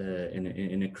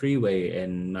in a Cree way,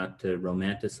 and not to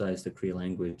romanticize the Cree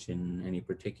language in any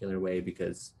particular way,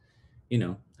 because, you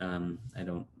know, I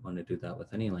don't want to do that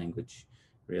with any language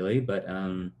really, but,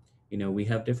 you know, we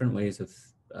have different ways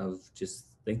of just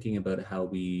thinking about how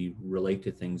we relate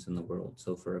to things in the world.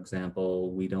 So for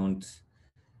example, we don't,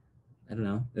 I don't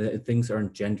know, things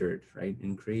aren't gendered, right?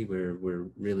 In Cree, we're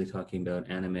really talking about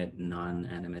animate and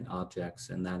non-animate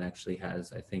objects, and that actually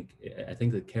has, I think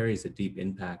that carries a deep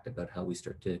impact about how we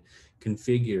start to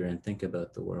configure and think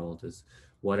about the world. Is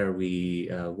what are we,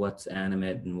 what's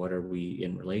animate and what are we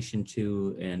in relation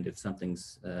to? And if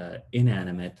something's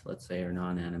inanimate, let's say, or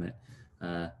non-animate,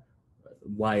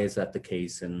 why is that the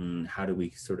case, and how do we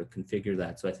sort of configure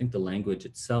that? So I think the language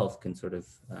itself can sort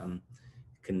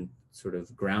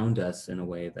of ground us in a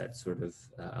way that sort of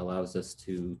allows us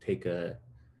to take a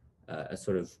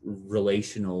sort of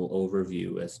relational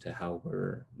overview as to how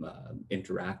we're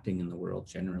interacting in the world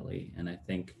generally. And I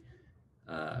think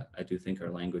I do think our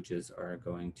languages are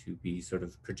going to be sort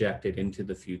of projected into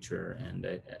the future,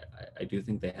 and I do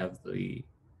think they have the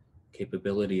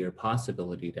capability or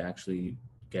possibility to actually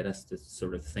get us to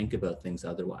sort of think about things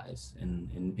otherwise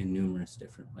in numerous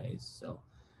different ways. So,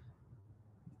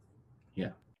 yeah.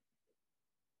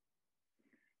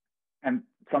 And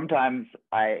sometimes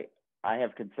I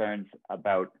have concerns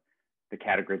about the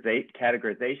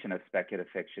categorization of speculative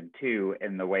fiction too,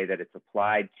 in the way that it's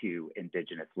applied to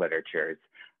Indigenous literatures,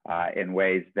 in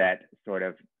ways that sort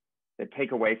of that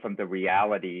take away from the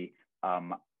reality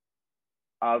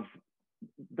of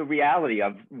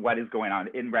what is going on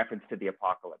in reference to the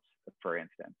apocalypse, for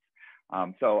instance.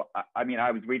 So, I mean, I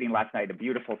was reading last night a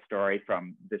beautiful story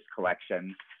from this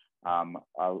collection,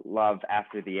 Love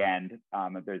After the End.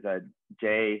 There's a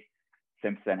Jay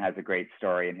Simpson has a great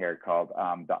story in here called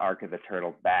The Ark of the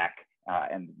Turtle's Back,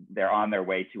 and they're on their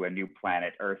way to a new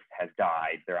planet. Earth has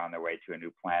died. They're on their way to a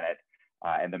new planet,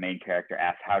 and the main character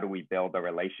asks, how do we build a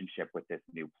relationship with this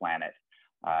new planet?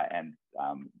 And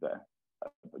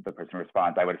the person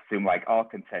responds, I would assume like all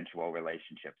consensual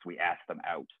relationships, we ask them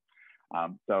out.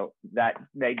 So that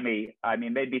made me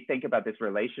think about this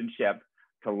relationship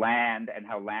to land and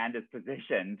how land is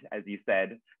positioned, as you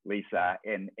said, Lisa,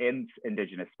 in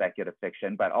Indigenous speculative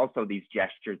fiction, but also these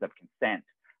gestures of consent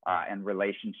and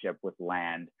relationship with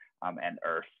land and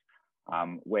earth,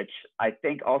 which I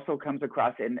think also comes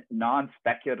across in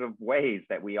non-speculative ways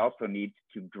that we also need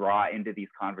to draw into these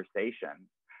conversations.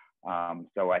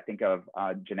 So I think of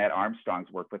Jeanette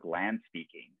Armstrong's work with land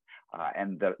speaking,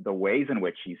 and the ways in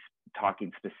which she's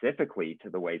talking specifically to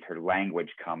the ways her language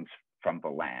comes from the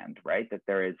land, right? That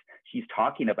she's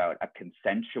talking about a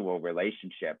consensual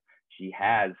relationship. She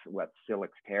has what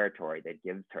Silic's territory that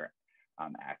gives her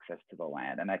access to the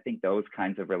land. And I think those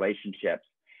kinds of relationships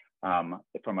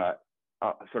from a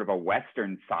sort of a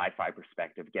Western sci-fi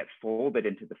perspective get folded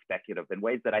into the speculative in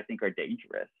ways that I think are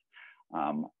dangerous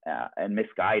and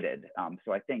misguided.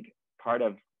 So I think part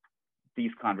of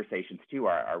these conversations too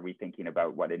are we thinking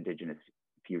about what Indigenous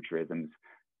futurisms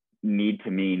need to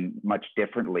mean much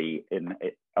differently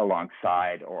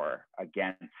alongside or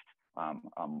against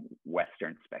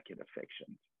Western speculative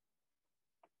fiction.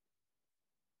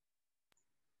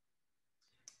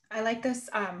 I like this.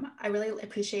 I really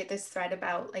appreciate this thread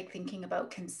about like thinking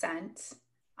about consent.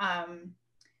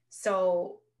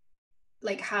 So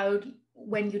like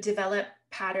when you develop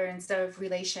patterns of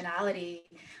relationality,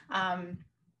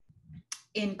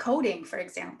 in coding, for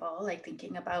example, like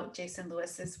thinking about Jason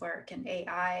Lewis's work and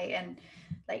AI, and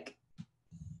like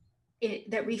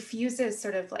that refuses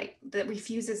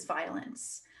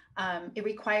violence. It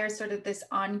requires sort of this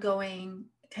ongoing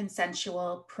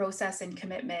consensual process and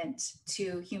commitment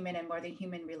to human and more than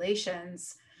human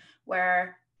relations,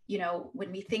 where, you know,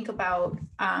 when we think about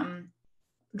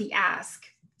the ask,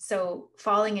 so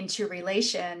falling into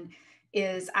relation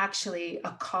is actually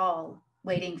a call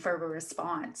waiting for a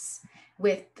response,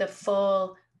 with the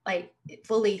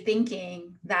fully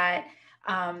thinking that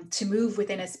to move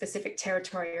within a specific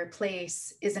territory or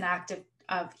place is an act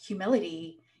of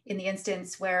humility in the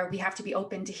instance where we have to be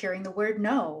open to hearing the word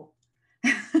no.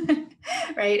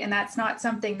 Right? And that's not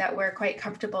something that we're quite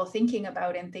comfortable thinking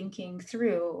about and thinking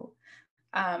through.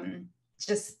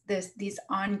 Just these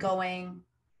ongoing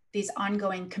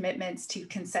commitments to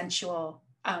consensual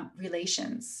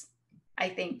relations, I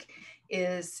think,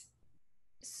 is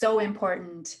so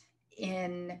important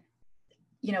in,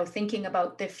 thinking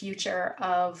about the future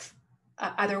of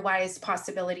otherwise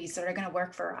possibilities that are going to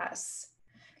work for us,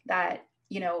 that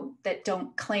that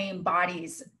don't claim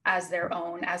bodies as their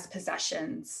own, as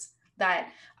possessions, that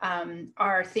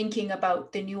are thinking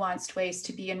about the nuanced ways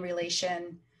to be in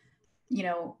relation,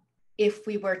 if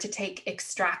we were to take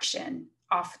extraction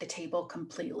off the table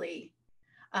completely.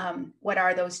 What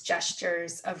are those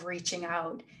gestures of reaching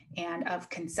out and of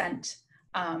consent?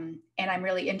 And I'm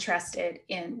really interested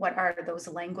in what are those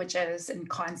languages and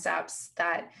concepts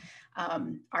that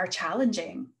are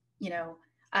challenging,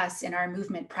 us in our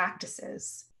movement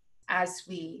practices as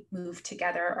we move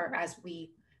together, or as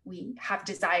we have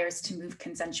desires to move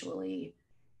consensually,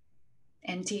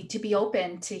 and to be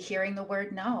open to hearing the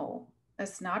word no.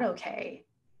 That's not okay.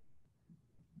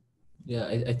 Yeah,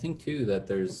 I think too that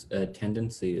there's a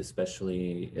tendency,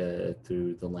 especially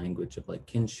through the language of like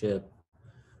kinship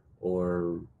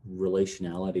or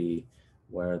relationality,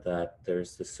 where that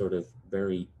there's this sort of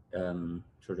very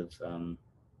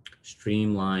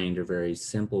streamlined or very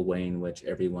simple way in which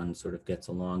everyone sort of gets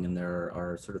along, and there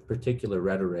are sort of particular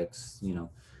rhetorics,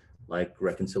 like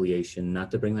reconciliation, not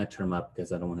to bring that term up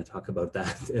because I don't want to talk about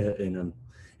that in an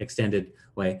extended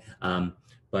way,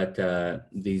 but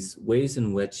these ways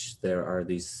in which there are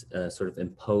these sort of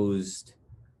imposed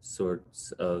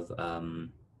sorts of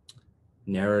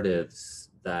narratives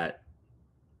that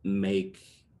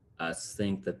make us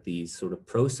think that these sort of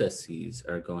processes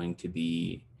are going to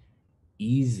be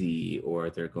easy,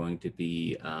 or they're going to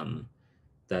be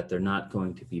that they're not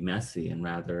going to be messy, and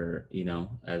rather,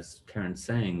 as Karyn's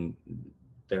saying,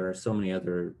 there are so many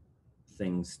other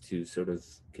things to sort of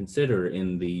consider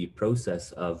in the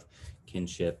process of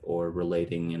kinship or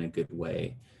relating in a good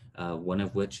way, one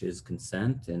of which is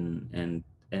consent, and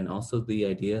also the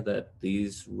idea that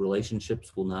these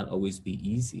relationships will not always be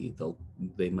easy.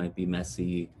 They might be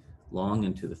messy long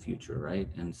into the future, right?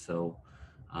 And so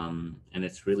and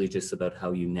it's really just about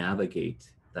how you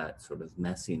navigate that sort of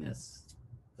messiness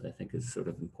that I think is sort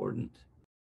of important.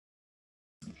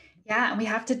 Yeah, and we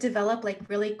have to develop like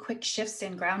really quick shifts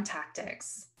in ground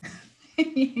tactics. As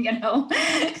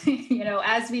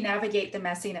we navigate the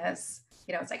messiness,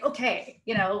 it's like, okay,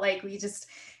 like we just,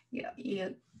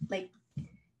 I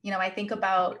think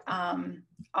about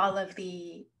all of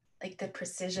the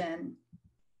precision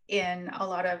in a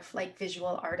lot of like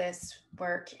visual artists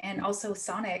work, and also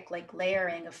sonic like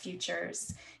layering of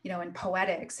futures, in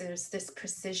poetics. There's this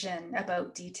precision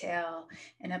about detail,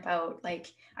 and about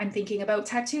I'm thinking about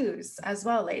tattoos as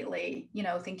well lately,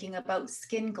 thinking about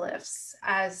skin glyphs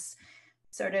as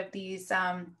sort of these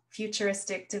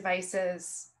futuristic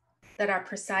devices that are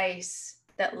precise,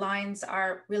 that lines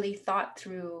are really thought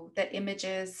through, that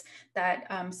images, that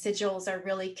sigils are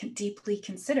really deeply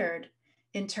considered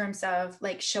in terms of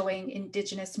showing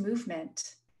Indigenous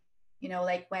movement,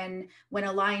 when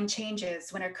a line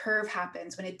changes, when a curve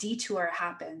happens, when a detour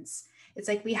happens, it's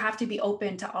like we have to be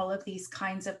open to all of these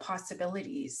kinds of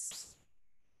possibilities.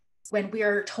 When we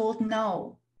are told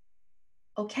no,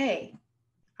 okay,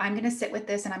 I'm going to sit with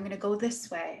this and I'm going to go this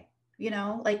way,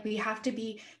 we have to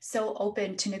be so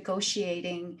open to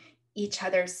negotiating each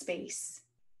other's space.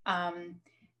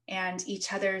 And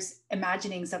each other's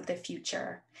imaginings of the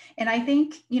future. And I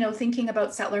think, thinking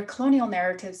about settler colonial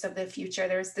narratives of the future,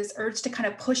 there's this urge to kind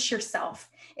of push yourself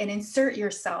and insert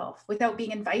yourself without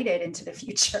being invited into the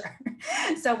future.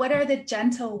 So what are the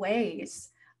gentle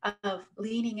ways of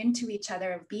leaning into each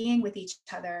other, of being with each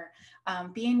other,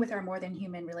 being with our more than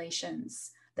human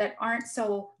relations that aren't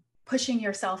so pushing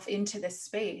yourself into this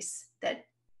space that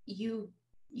you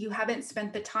haven't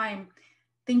spent the time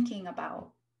thinking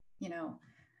about,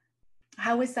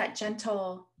 How is that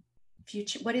gentle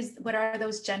future? What are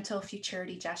those gentle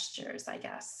futurity gestures, I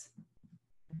guess?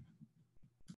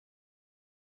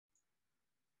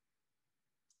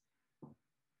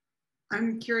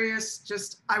 I'm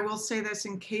curious, I will say this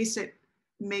in case it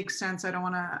makes sense. I don't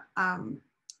want to,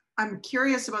 I'm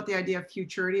curious about the idea of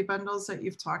futurity bundles that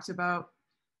you've talked about,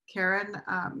 Karyn.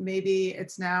 Maybe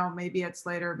it's now, maybe it's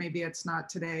later, maybe it's not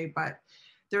today, but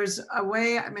there's a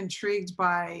way I'm intrigued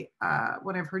by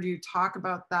when I've heard you talk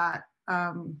about that,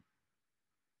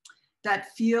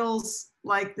 that feels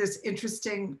like this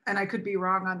interesting, and I could be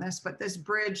wrong on this, but this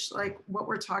bridge, like what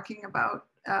we're talking about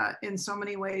in so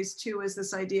many ways too, is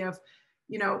this idea of,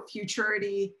 you know,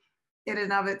 futurity in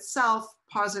and of itself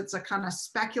posits a kind of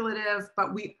speculative,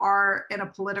 but we are in a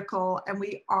political and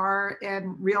we are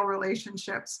in real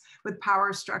relationships with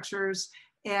power structures.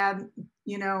 And,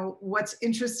 you know, what's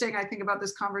interesting, I think, about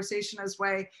this conversation is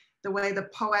the way the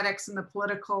poetics and the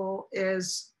political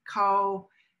is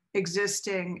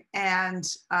coexisting, and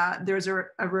there's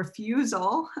a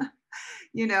refusal,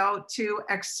 you know, to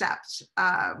accept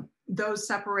those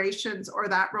separations or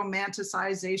that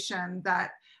romanticization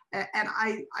that, and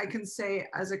I can say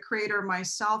as a creator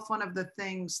myself, one of the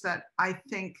things that I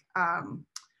think I've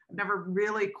never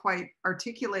really quite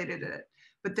articulated it,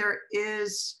 but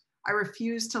I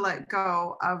refuse to let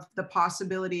go of the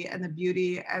possibility and the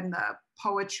beauty and the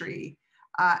poetry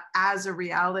as a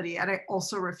reality. And I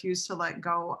also refuse to let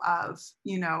go of,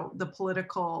 you know, the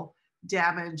political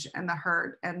damage and the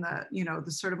hurt and the, you know,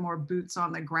 the sort of more boots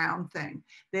on the ground thing.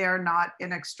 They are not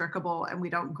inextricable, and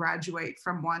we don't graduate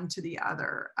from one to the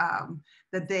other,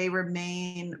 that they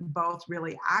remain both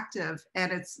really active.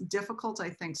 And it's difficult, I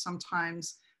think,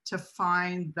 sometimes to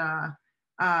find the,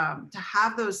 to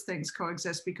have those things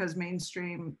coexist, because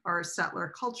mainstream or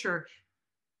settler culture,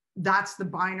 that's the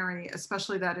binary,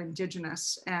 especially that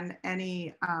Indigenous and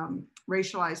any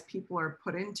racialized people are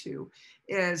put into,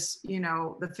 is, you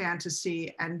know, the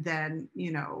fantasy and then,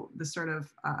 you know, the sort of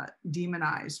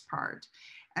demonized part.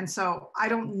 And so I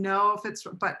don't know if it's,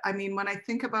 but I mean, when I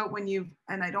think about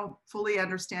and I don't fully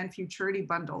understand futurity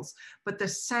bundles, but the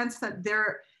sense that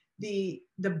the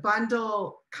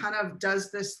bundle kind of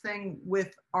does this thing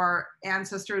with our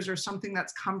ancestors, or something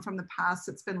that's come from the past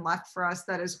that's been left for us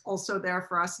that is also there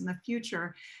for us in the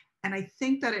future. And I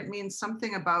think that it means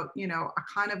something about, you know, a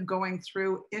kind of going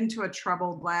through into a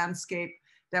troubled landscape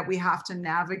that we have to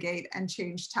navigate and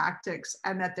change tactics,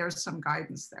 and that there's some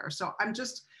guidance there. So I'm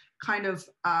just kind of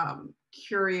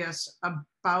curious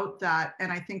about that.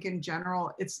 And I think in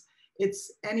general, it's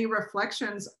any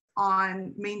reflections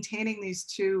on maintaining these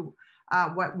two,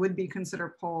 what would be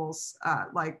considered poles,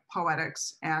 like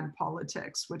poetics and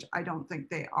politics, which I don't think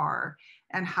they are.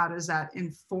 And how does that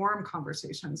inform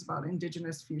conversations about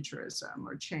Indigenous futurism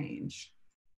or change?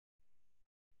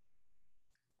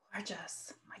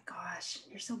 Gorgeous. My gosh,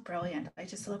 you're so brilliant. I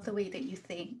just love the way that you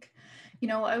think. You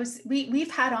know,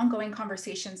 we've had ongoing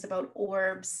conversations about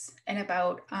orbs and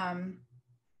about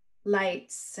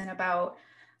lights and about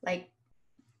like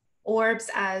orbs,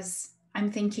 as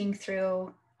I'm thinking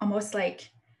through almost like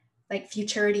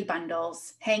futurity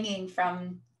bundles hanging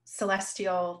from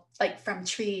celestial, like from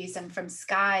trees and from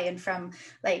sky and from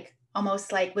like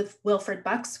almost like with Wilfred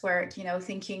Buck's work, you know,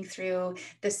 thinking through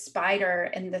the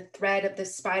spider and the thread of the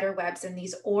spider webs and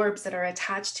these orbs that are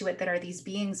attached to it, that are these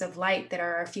beings of light that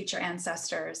are our future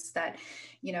ancestors, that,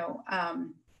 you know,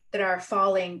 that are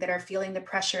falling, that are feeling the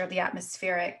pressure of the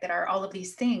atmospheric, that are all of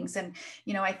these things. And,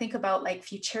 you know, I think about like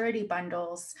futurity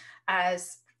bundles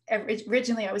as,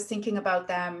 originally I was thinking about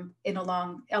them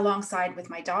alongside with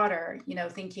my daughter, you know,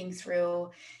 thinking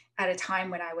through at a time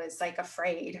when I was like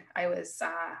afraid. I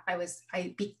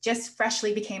just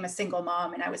freshly became a single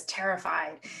mom, and I was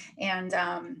terrified. And,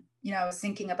 you know, I was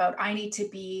thinking about, I need to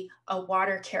be a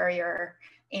water carrier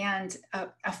and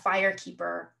a fire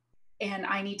keeper, and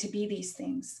I need to be these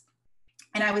things.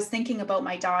 And I was thinking about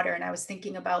my daughter, and I was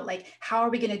thinking about like, how are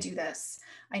we going to do this?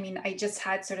 I mean, I just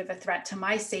had sort of a threat to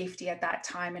my safety at that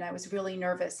time, and I was really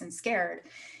nervous and scared.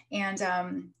 And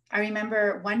I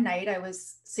remember one night I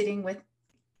was sitting with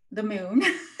the moon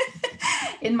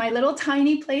in my little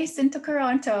tiny place in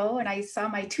Toronto, and I saw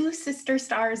my two sister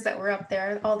stars that were up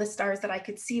there, all the stars that I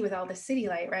could see with all the city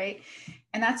light, right?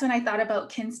 And that's when I thought about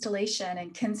kinstellation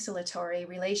and kinstellatory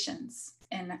relations,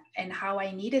 and how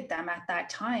I needed them at that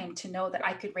time to know that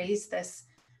I could raise this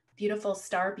beautiful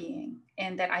star being,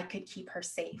 and that I could keep her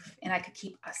safe, and I could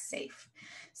keep us safe.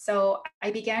 So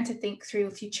I began to think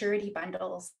through futurity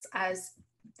bundles as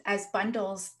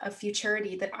bundles of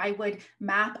futurity that I would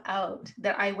map out,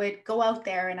 that I would go out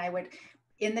there and I would,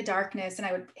 in the darkness, and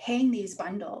I would hang these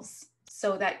bundles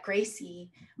so that Gracie,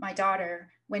 my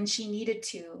daughter, when she needed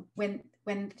to,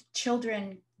 when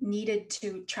children needed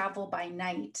to travel by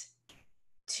night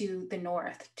to the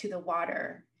north, to the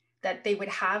water, that they would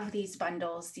have these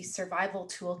bundles, these survival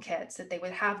toolkits, that they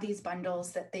would have these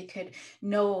bundles, that they could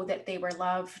know that they were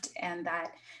loved, and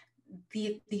that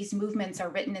these movements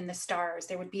are written in the stars.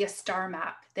 There would be a star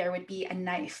map, there would be a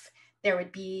knife, there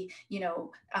would be,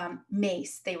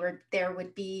 mace. There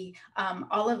would be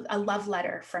all of a love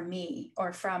letter from me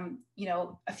or from,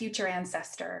 a future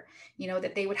ancestor,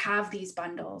 that they would have these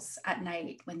bundles at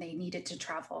night when they needed to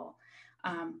travel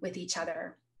with each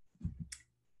other.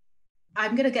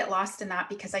 I'm going to get lost in that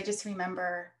because I just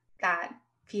remember that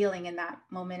feeling in that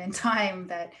moment in time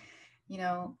that,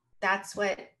 that's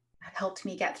what helped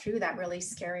me get through that really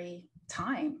scary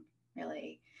time,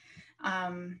 really.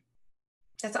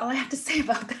 That's all I have to say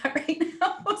about that right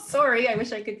now. Sorry, I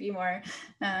wish I could be more.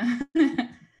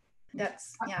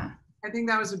 That's, yeah. I think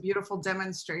that was a beautiful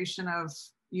demonstration of,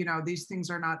 these things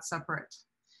are not separate.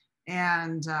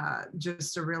 And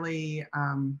just a really,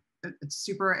 it's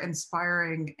super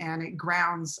inspiring, and it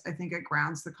grounds, I think it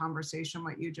grounds the conversation,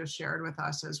 what you just shared with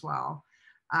us as well,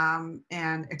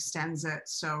 and extends it.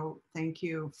 So thank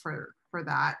you for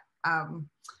that.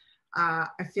 I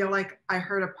feel like I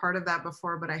heard a part of that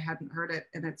before, but I hadn't heard it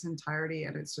in its entirety.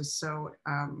 And it's just so,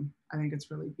 I think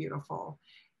it's really beautiful.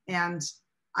 And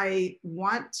I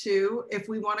want to, if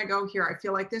we want to go here, I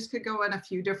feel like this could go in a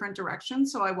few different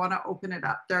directions. So I want to open it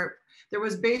up. There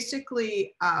was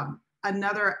basically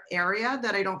another area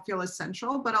that I don't feel is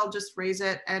central, but I'll just raise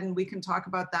it and we can talk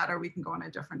about that, or we can go in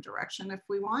a different direction if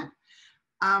we want.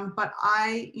 But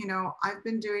I've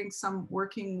been doing some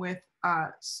working with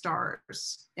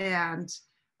stars and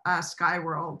sky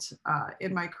world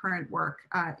in my current work,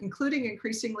 including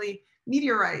increasingly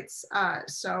meteorites.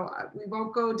 So we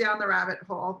won't go down the rabbit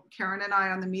hole, Karyn and I,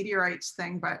 on the meteorites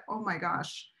thing, but oh my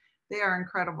gosh, they are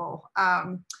incredible.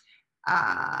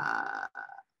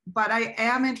 But I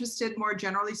am interested, more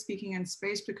generally speaking, in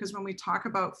space, because when we talk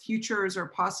about futures or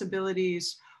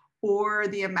possibilities or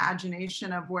the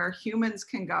imagination of where humans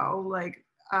can go, like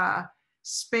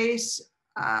space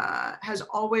has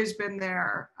always been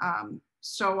there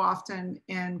so often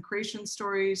in creation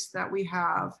stories that we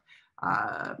have.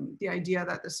 The idea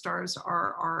that the stars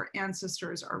are our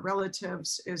ancestors, our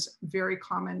relatives, is very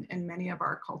common in many of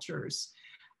our cultures.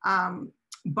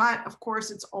 But of course,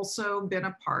 it's also been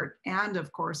a part,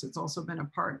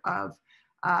 of,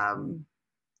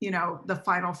 the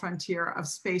final frontier of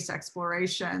space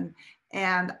exploration.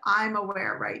 And I'm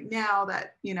aware right now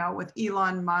that, with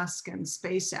Elon Musk and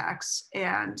SpaceX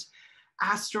and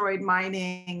asteroid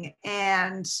mining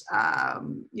and,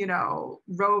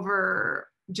 rover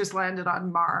just landed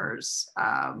on Mars,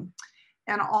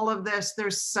 and all of this,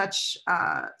 there's such,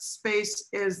 space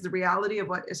is the reality of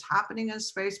what is happening in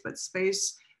space, but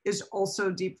space is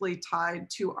also deeply tied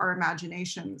to our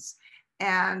imaginations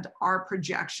and our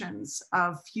projections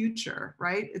of future,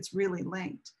 right? It's really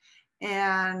linked.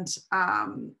 And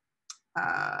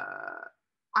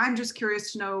I'm just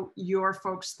curious to know your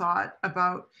folks' thought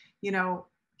about,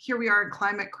 here we are in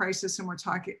climate crisis and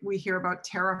we hear about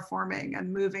terraforming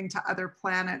and moving to other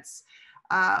planets.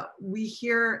 We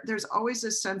hear there's always a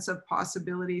sense of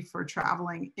possibility for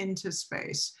traveling into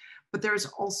space, but there's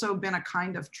also been a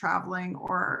kind of traveling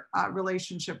or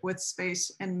relationship with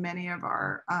space in many of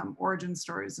our origin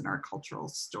stories and our cultural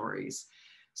stories.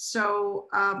 So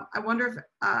I wonder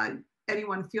if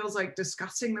anyone feels like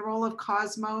discussing the role of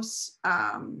cosmos,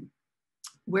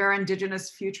 where Indigenous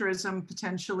futurism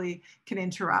potentially can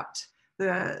interrupt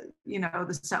the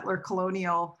settler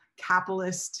colonial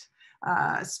capitalist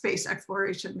space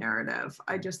exploration narrative.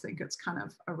 I just think it's kind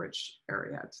of a rich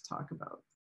area to talk about.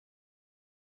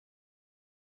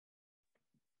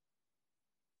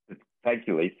 Thank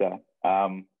you, Lisa.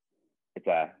 It's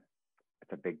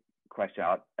a big question,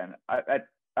 and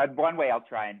one way I'll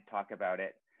try and talk about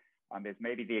it is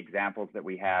maybe the examples that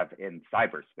we have in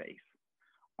cyberspace.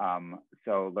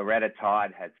 So Loretta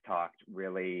Todd has talked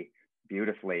really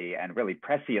beautifully and really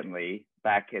presciently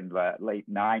back in the late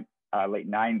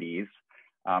 90s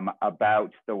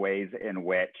about the ways in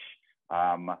which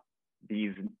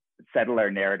these settler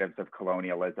narratives of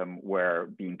colonialism were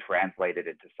being translated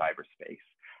into cyberspace.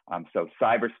 So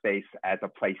cyberspace as a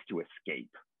place to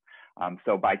escape.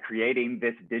 So by creating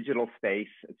this digital space,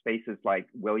 spaces like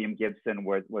William Gibson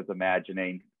was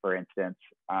imagining, for instance,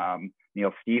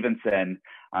 Neil Stevenson,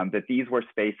 that these were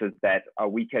spaces that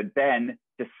we could then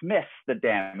dismiss the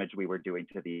damage we were doing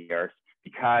to the earth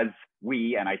because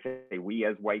we, and I say we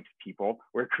as white people,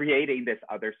 were creating this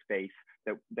other space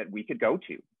that we could go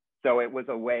to. So it was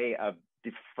a way of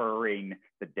deferring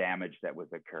the damage that was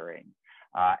occurring.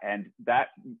 And that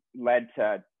led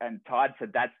to, and Todd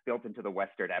said that's built into the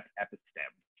Western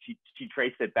episteme. She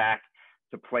traced it back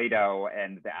to Plato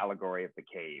and the allegory of the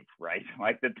cave, right?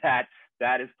 Like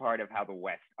that is part of how the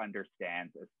West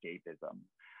understands escapism.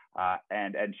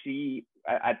 And she,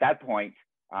 at that point,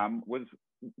 was,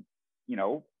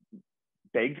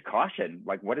 begged caution.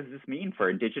 Like, what does this mean for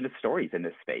Indigenous stories in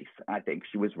this space? And I think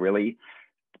she was really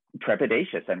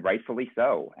trepidatious, and rightfully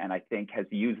so. And I think has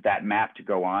used that map to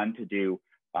go on to do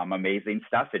amazing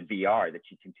stuff in VR that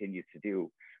she continues to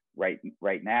do right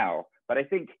now. But I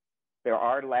think there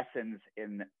are lessons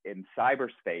in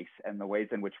cyberspace and the ways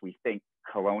in which we think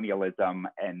colonialism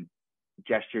and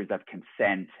gestures of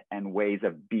consent and ways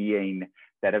of being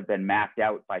that have been mapped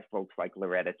out by folks like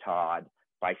Loretta Todd,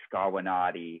 by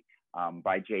Scawanati,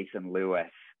 by Jason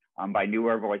Lewis, by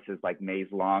newer voices like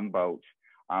Maze Longboat,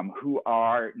 who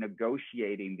are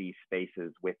negotiating these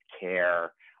spaces with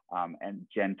care and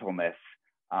gentleness,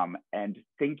 and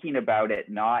thinking about it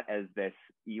not as this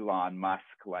Elon Musk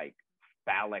like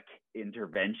phallic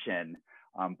intervention,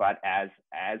 but as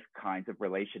kinds of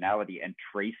relationality, and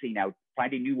tracing out,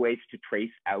 finding new ways to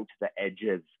trace out the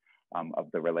edges of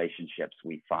the relationships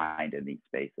we find in these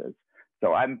spaces.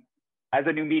 So I'm, as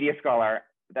a new media scholar,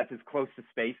 that's as close to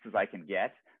space as I can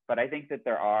get. But I think that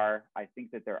there are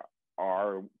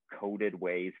coded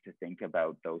ways to think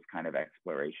about those kind of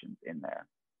explorations in there.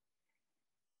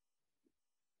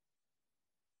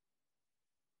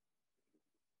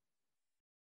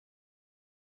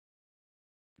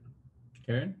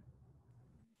 Karyn?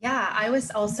 Yeah, I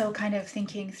was also kind of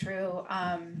thinking through,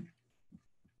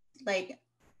 like,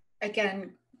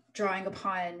 again, drawing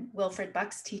upon Wilfred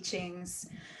Buck's teachings,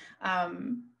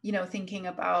 you know, thinking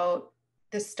about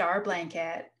the star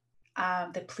blanket,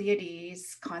 the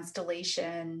Pleiades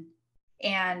constellation,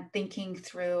 and thinking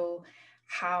through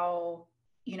how,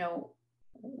 you know,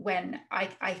 when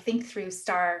I think through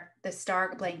the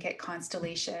star blanket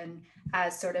constellation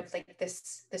as sort of like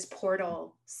this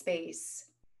portal space,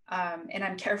 and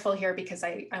I'm careful here because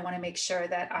I want to make sure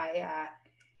that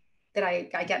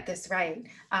I get this right.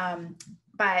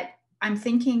 But I'm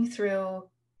thinking through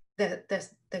the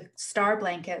star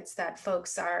blankets that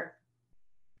folks are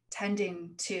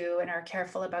tending to and are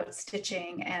careful about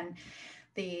stitching, and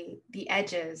the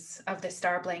edges of the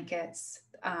star blankets,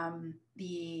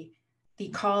 the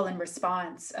call and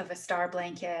response of a star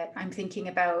blanket. I'm thinking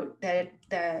about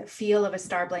the feel of a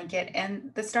star blanket,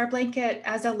 and the star blanket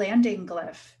as a landing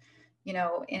glyph, you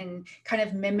know, in kind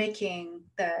of mimicking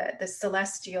the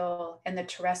celestial and the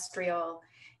terrestrial,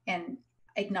 and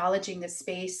acknowledging the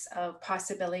space of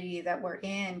possibility that we're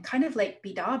in, kind of like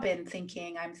Bidabin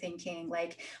thinking. I'm thinking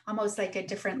like almost like a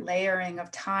different layering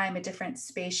of time, a different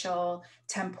spatial,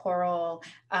 temporal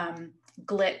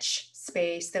glitch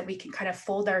space that we can kind of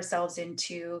fold ourselves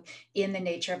into in the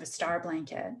nature of a star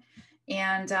blanket.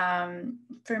 And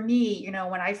for me, you know,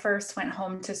 when I first went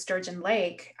home to Sturgeon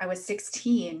Lake, I was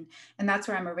 16, and that's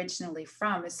where I'm originally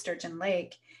from, is Sturgeon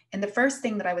Lake. And the first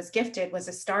thing that I was gifted was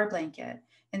a star blanket.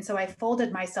 And so I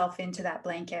folded myself into that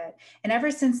blanket. And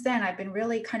ever since then, I've been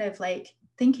really kind of like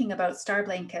thinking about star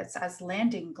blankets as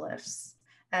landing glyphs,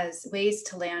 as ways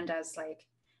to land, as like,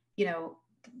 you know,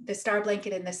 the star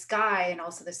blanket in the sky and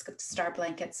also the star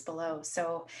blankets below.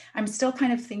 So I'm still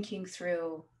kind of thinking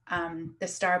through the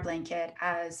star blanket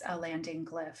as a landing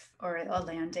glyph, or a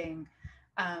landing,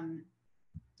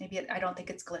 maybe I don't think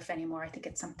it's glyph anymore. I think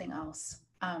it's something else.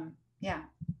 Yeah.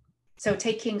 So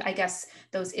taking, I guess,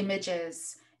 those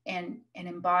images and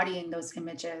embodying those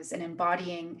images and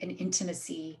embodying an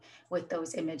intimacy with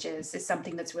those images is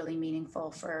something that's really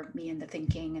meaningful for me in the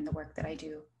thinking and the work that I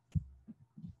do.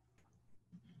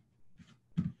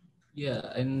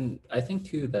 Yeah, and I think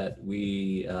too that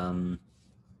we,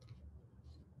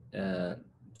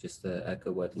 just to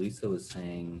echo what Lisa was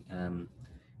saying,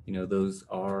 you know, those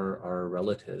are our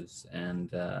relatives,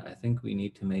 and I think we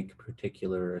need to make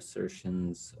particular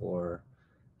assertions, or,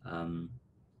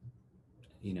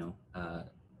 you know, I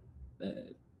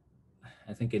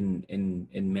think in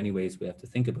many ways we have to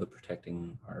think about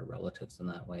protecting our relatives in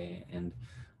that way. And,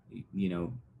 you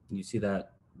know, you see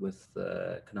that with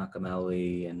Kanaka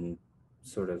Maoli, and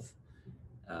sort of,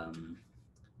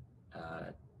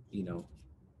 you know,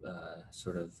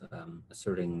 sort of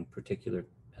asserting particular,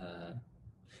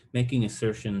 making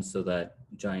assertions so that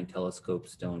giant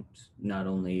telescopes don't not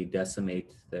only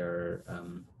decimate their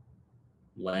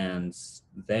lands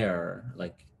there,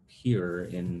 like here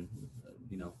in,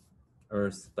 you know,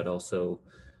 Earth, but also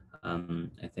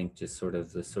I think just sort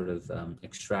of the sort of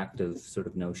extractive sort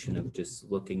of notion of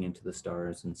just looking into the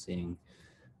stars and seeing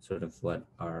sort of what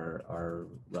our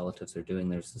relatives are doing.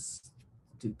 There's this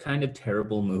kind of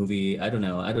terrible movie. I don't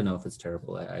know if it's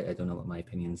terrible. I don't know what my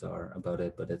opinions are about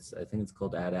it, but I think it's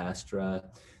called Ad Astra.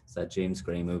 It's that James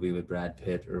Gray movie with Brad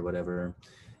Pitt or whatever.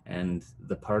 And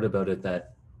the part about it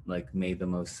that like made the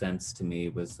most sense to me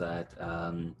was that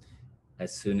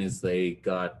as soon as they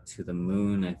got to the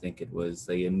moon, I think it was,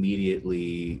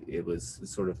 it was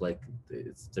sort of like,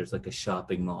 there's like a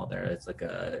shopping mall there. It's like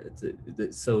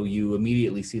so you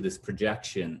immediately see this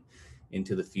projection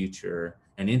into the future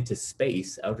and into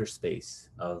space, outer space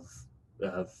of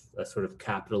a sort of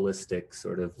capitalistic,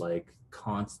 sort of like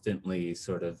constantly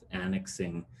sort of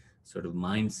annexing sort of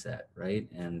mindset, right?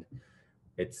 And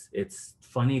it's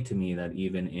funny to me that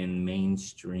even in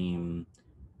mainstream,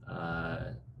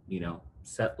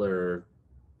 settler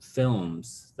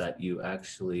films, that you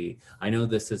actually, I know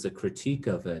this is a critique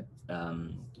of it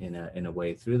in a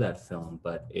way through that film,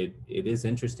 but it is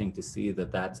interesting to see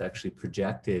that that's actually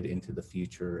projected into the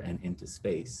future and into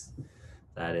space,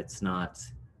 that it's not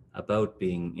about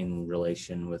being in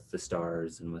relation with the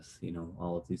stars and with,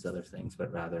 all of these other things,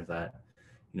 but rather that,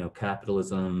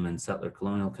 capitalism and settler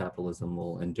colonial capitalism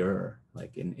will endure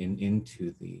like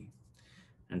into the.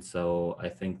 And so I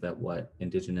think that what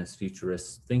Indigenous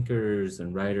futurist thinkers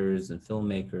and writers and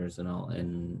filmmakers and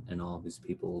all of these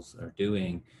peoples are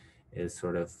doing is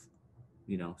sort of,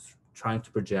 trying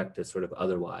to project a sort of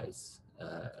otherwise,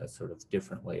 a sort of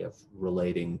different way of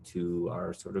relating to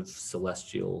our sort of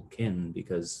celestial kin,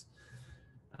 because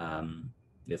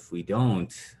if we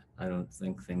don't, I don't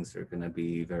think things are going to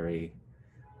be very,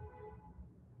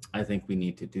 I think we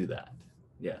need to do that.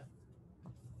 Yeah.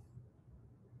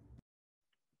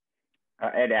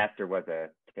 Ed Astor was a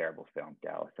terrible film,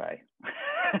 Dallas.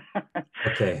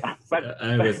 Okay. But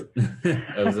I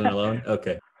wasn't alone.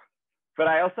 Okay. But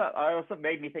I also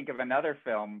made me think of another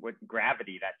film with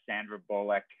Gravity, that Sandra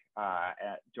Bullock,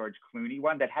 George Clooney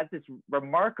one, that has this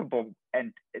remarkable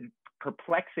and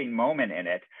perplexing moment in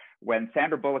it when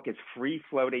Sandra Bullock is free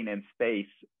floating in space.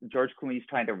 George Clooney's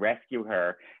trying to rescue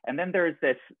her, and then there's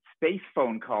this space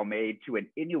phone call made to an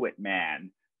Inuit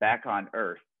man back on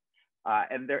Earth.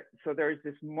 So there's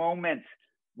this moment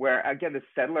where, again, the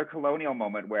settler colonial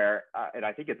moment where, and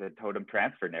I think it's a totem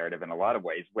transfer narrative in a lot of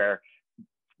ways, where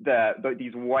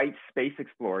these white space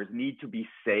explorers need to be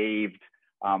saved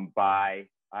by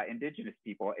Indigenous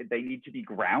people. They need to be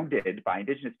grounded by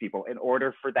Indigenous people in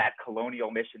order for that colonial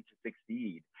mission to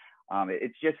succeed.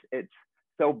 It's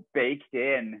so baked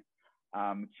in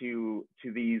to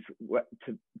the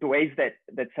ways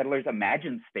that settlers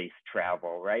imagine space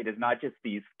travel, right? It's not just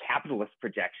these capitalist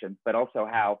projections, but also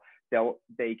how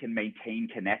they can maintain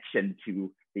connection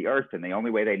to the earth, and the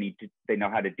only way they know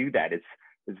how to do that is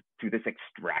through this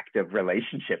extractive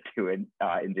relationship to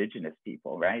Indigenous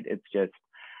people, right? It's just,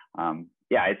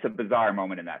 it's a bizarre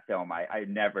moment in that film.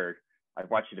 I've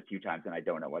watched it a few times and I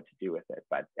don't know what to do with it,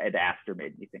 but Ed Astor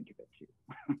made me think of it too.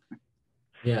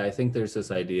 Yeah, I think there's this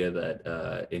idea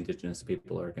that Indigenous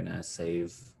people are going to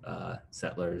save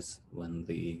settlers when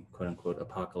the quote unquote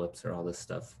apocalypse or all this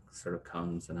stuff sort of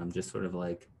comes. And I'm just sort of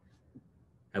like,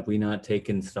 have we not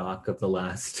taken stock of the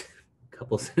last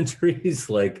couple centuries?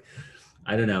 Like,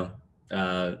 I don't know.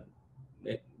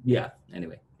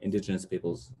 Anyway, Indigenous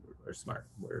peoples are smart.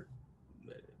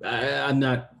 I'm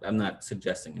not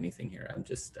suggesting anything here. I'm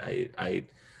just,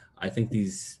 I think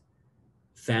these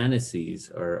fantasies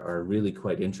are really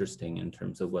quite interesting in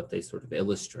terms of what they sort of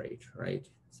illustrate, right?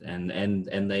 And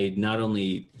they not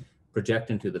only project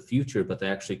into the future, but they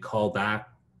actually call back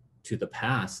to the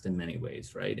past in many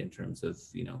ways, right? In terms of,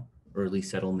 early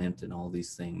settlement and all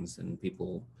these things and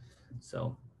people.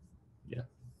 So, yeah.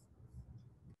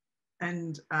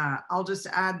 And I'll just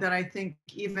add that I think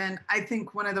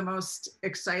one of the most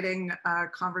exciting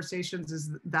conversations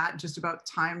is that just about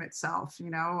time itself,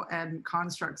 and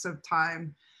constructs of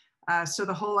time. So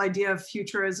the whole idea of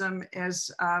futurism is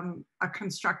a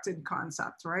constructed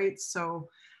concept, right? So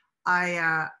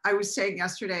I was saying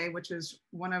yesterday, which is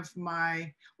one of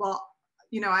my,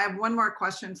 I have one more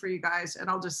question for you guys, and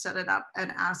I'll just set it up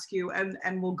and ask you, and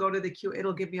we'll go to the Q.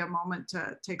 It'll give me a moment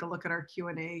to take a look at our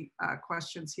Q&A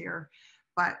questions here.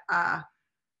 But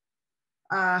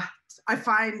I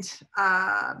find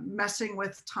messing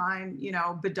with time,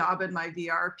 Bedaben, my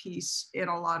VR piece, in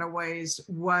a lot of ways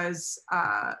was,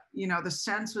 the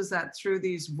sense was that through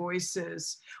these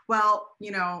voices,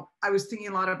 I was thinking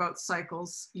a lot about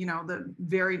cycles, the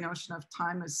very notion of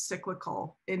time as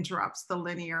cyclical interrupts the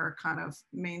linear kind of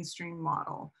mainstream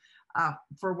model.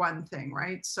 For one thing,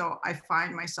 right? So I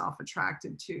find myself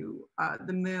attracted to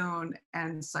the moon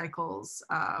and cycles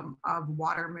of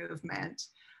water movement,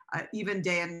 even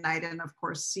day and night, and of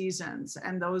course seasons.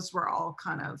 And those were all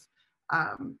kind of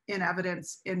in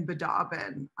evidence in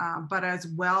Bedaben, but as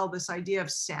well, this idea of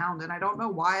sound. And I don't know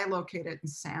why I locate it in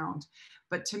sound,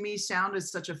 but to me, sound is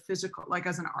such a physical, like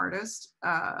as an artist,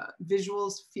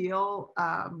 visuals feel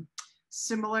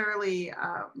similarly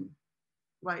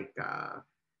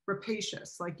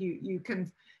rapacious. Like you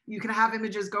can have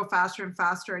images go faster and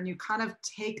faster, and you kind of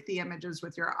take the images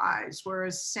with your eyes,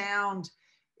 whereas sound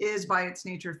is by its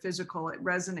nature physical. It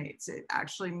resonates, it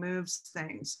actually moves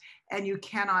things, and you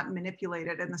cannot manipulate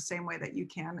it in the same way that you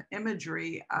can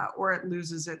imagery, or it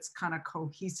loses its kind of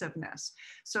cohesiveness.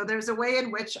 So there's a way in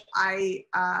which I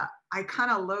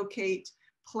kind of locate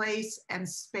place and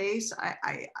space.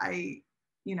 I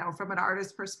you know, from an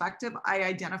artist's perspective, I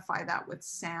identify that with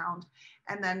sound.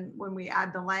 And then when we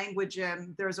add the language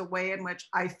in, there's a way in which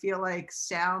I feel like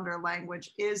sound or language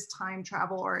is time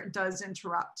travel, or it does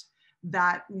interrupt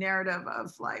that narrative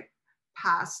of like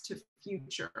past to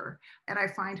future. And I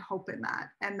find hope in that.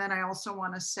 And then I also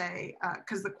want to say,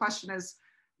 because the question is,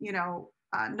 you know,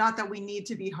 not that we need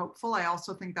to be hopeful. I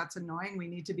also think that's annoying. We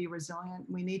need to be resilient.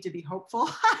 We need to be hopeful.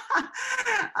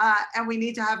 And we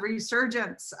need to have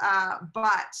resurgence.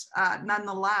 But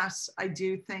nonetheless, I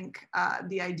do think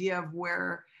the idea of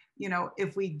where, you know,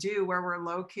 if we do, where we're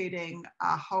locating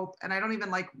hope, and I don't even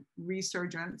like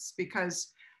resurgence,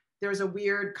 because there's a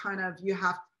weird kind of, you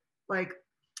have like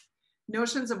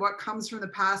notions of what comes from the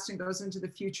past and goes into the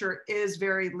future is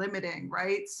very limiting,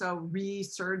 right? So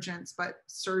resurgence, but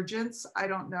surgence, I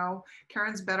don't know.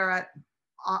 Karyn's better at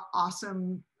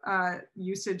awesome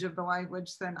usage of the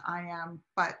language than I am,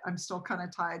 but I'm still kind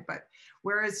of tied. But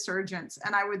where is surgence?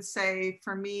 And I would say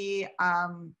for me,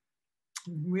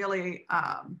 really,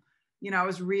 you know, I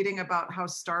was reading about how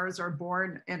stars are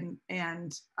born,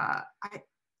 and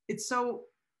it's so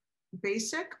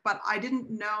basic, but I didn't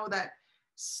know that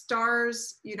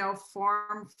stars, you know,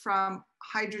 form from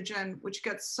hydrogen, which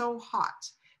gets so hot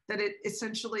that it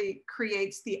essentially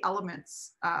creates the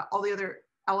elements, all the other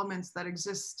elements that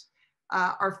exist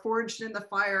are forged in the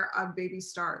fire of baby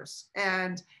stars.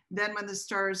 And then when the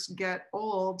stars get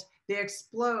old, they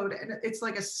explode, and it's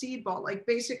like a seed ball. Like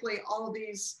basically all of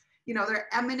these, you know, they're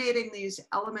emanating these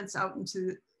elements out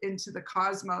into the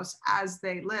cosmos as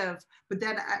they live, but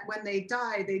then when they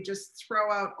die, they just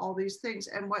throw out all these things.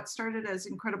 And what started as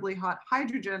incredibly hot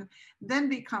hydrogen then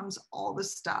becomes all the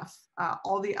stuff,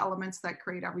 all the elements that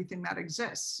create everything that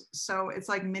exists. So it's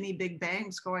like mini big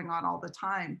bangs going on all the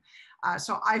time.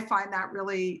 So I find that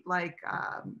really like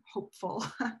hopeful.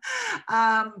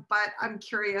 But I'm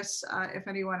curious if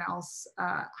anyone else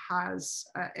has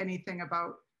anything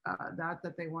about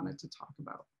that they wanted to talk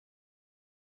about.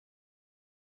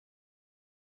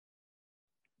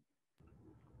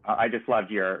 I just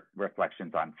loved your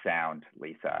reflections on sound,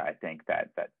 Lisa. I think that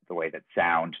the way that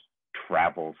sound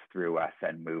travels through us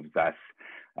and moves us,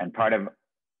 and part of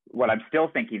what I'm still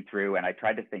thinking through, and I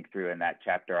tried to think through in that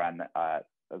chapter on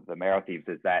the Marrow Thieves,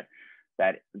 is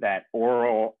that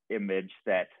oral image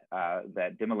that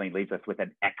Dimmeline leaves us with,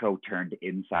 an echo turned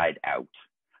inside out,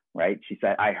 right? She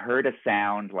said, I heard a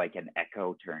sound like an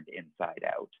echo turned inside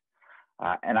out.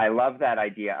 And I love that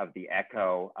idea of the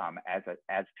echo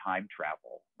as time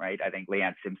travel, right? I think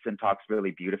Leanne Simpson talks really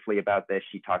beautifully about this.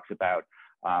 She talks about,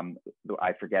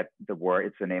 I forget the word,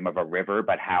 it's the name of a river,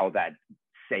 but how that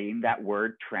saying that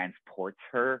word transports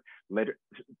her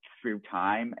through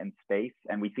time and space.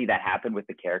 And we see that happen with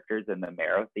the characters in the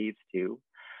Marrow Thieves too.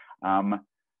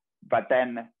 But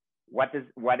then what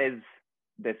is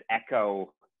this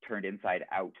echo turned inside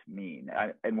out mean?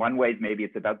 In one way, maybe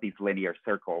it's about these linear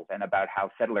circles and about how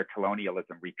settler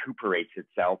colonialism recuperates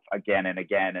itself again and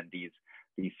again, and these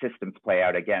systems play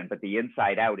out again. But the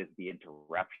inside out is the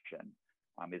interruption,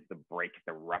 is the break,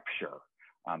 the rupture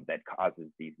that causes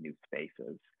these new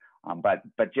spaces.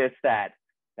 But just that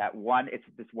one, it's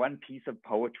this one piece of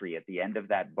poetry at the end of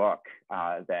that book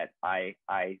that I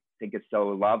think is so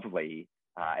lovely,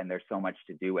 and there's so much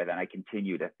to do with, and I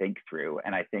continue to think through.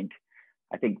 And I think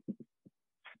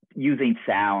using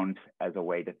sound as a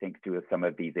way to think through some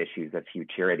of these issues of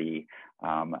futurity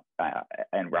and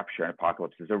rupture and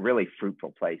apocalypse is a really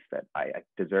fruitful place that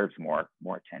deserves more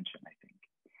attention, I think.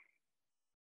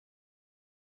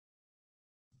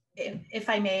 If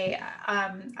I may,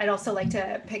 I'd also like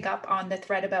to pick up on the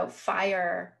thread about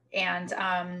fire. And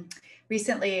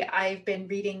recently I've been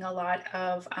reading a lot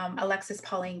of Alexis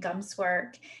Pauline Gumb's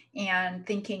work and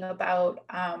thinking about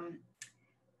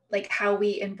like how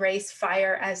we embrace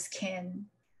fire as kin,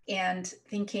 and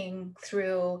thinking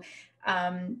through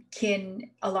kin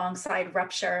alongside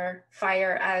rupture.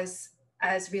 Fire as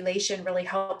relation really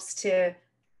helps to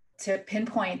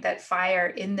pinpoint that fire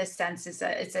in this sense is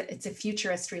it's a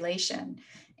futurist relation.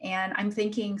 And I'm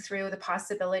thinking through the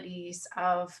possibilities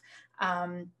of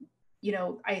you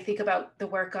know, I think about the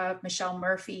work of Michelle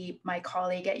Murphy, my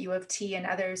colleague at U of T, and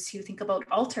others who think about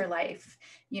alter life,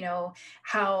 you know,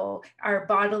 how our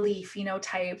bodily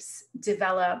phenotypes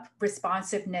develop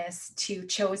responsiveness to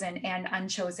chosen and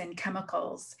unchosen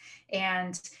chemicals.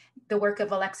 And the work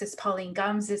of Alexis Pauline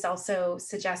Gumbs is also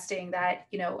suggesting that,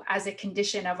 you know, as a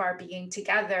condition of our being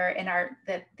together and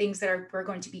the things that we're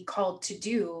going to be called to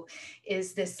do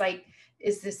is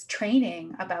this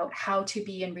training about how to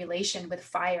be in relation with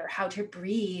fire, how to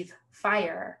breathe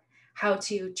fire, how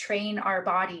to train our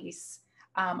bodies,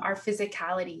 our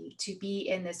physicality to be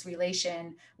in this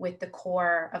relation with the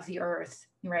core of the earth,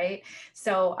 right?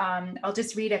 So I'll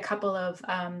just read a couple of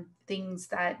things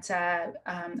that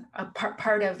a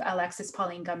part of Alexis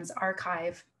Pauline Gumbs'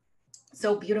 archive.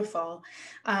 So beautiful.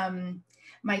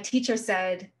 My teacher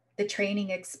said, the training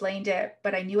explained it,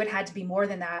 but I knew it had to be more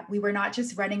than that. We were not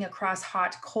just running across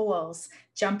hot coals,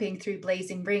 jumping through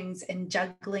blazing rings and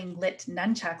juggling lit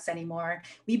nunchucks anymore.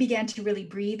 We began to really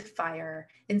breathe fire.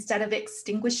 Instead of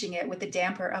extinguishing it with the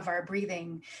damper of our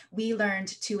breathing, we learned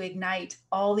to ignite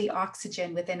all the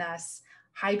oxygen within us,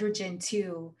 hydrogen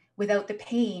too, without the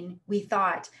pain we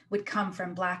thought would come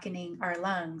from blackening our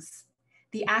lungs.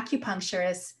 The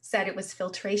acupuncturist said it was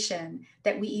filtration,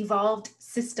 that we evolved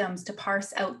systems to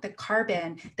parse out the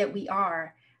carbon that we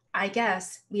are. I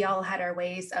guess we all had our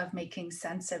ways of making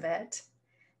sense of it.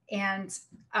 And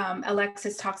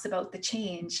Alexis talks about the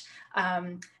change.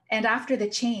 And after the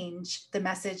change, the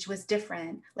message was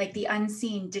different. Like the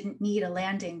unseen didn't need a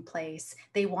landing place.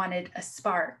 They wanted a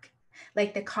spark.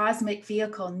 Like the cosmic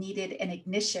vehicle needed an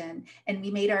ignition, and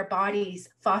we made our bodies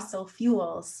fossil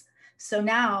fuels. So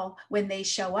now when they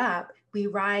show up, we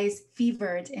rise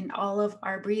fevered, and all of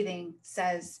our breathing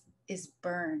says is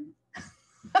burn.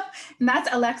 And that's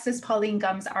Alexis Pauline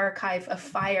Gumbs' archive of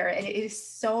fire. And it is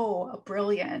so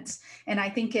brilliant. And I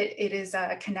think it is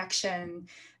a connection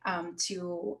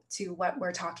to what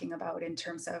we're talking about in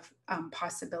terms of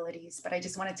possibilities. But I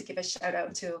just wanted to give a shout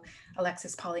out to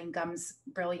Alexis Pauline Gumbs'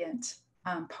 brilliant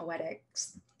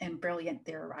poetics and brilliant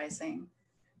theorizing.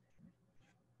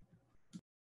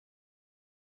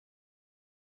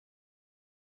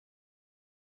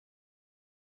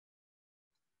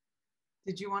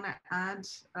 Did you want to add,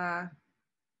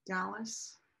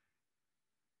 Dallas?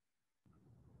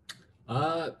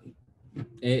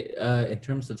 In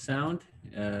terms of sound,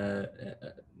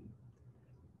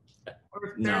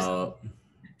 no,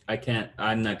 I can't.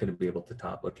 I'm not going to be able to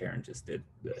top what Karyn just did.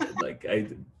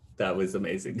 That was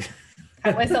amazing.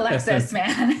 That was Alexis,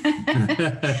 man.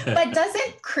 But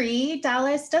doesn't Cree,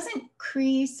 Dallas, doesn't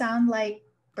Cree sound like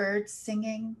birds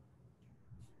singing?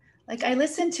 Like I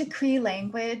listen to Cree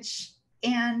language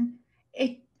and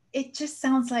it just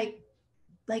sounds like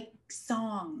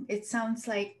song. It sounds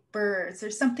like birds.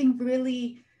 There's something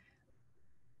really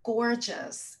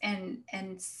gorgeous and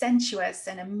sensuous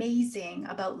and amazing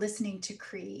about listening to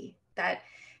Cree that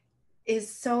is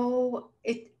so,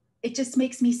 it just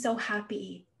makes me so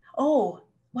happy. Oh,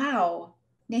 wow.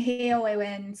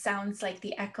 Neheoewen sounds like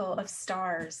the echo of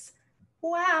stars.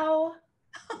 Wow.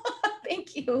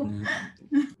 Thank you.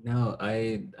 No,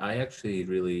 I actually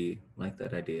really like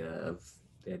that idea of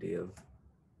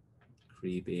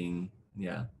Cree being,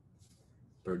 yeah,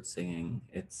 bird singing.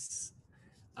 That's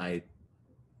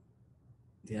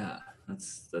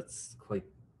quite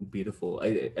beautiful.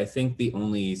 I think the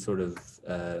only sort of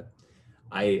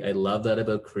I love that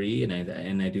about Cree,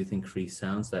 and I do think Cree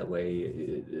sounds that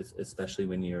way, especially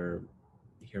when you're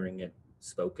hearing it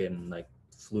spoken like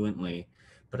fluently.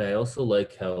 But I also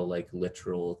like how like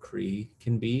literal Cree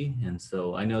can be, and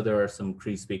so I know there are some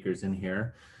Cree speakers in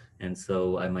here, and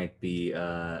so I might be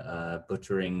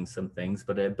butchering some things,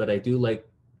 but I do like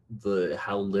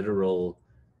how literal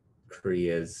Cree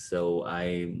is. So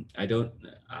I don't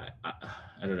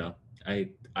know.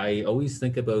 I always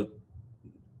think about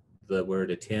the word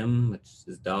atim, which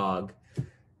is dog,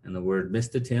 and the word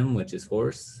mistatim, which is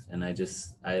horse. And I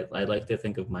like to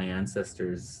think of my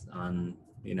ancestors on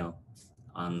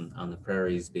the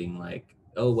prairies being like,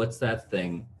 oh, what's that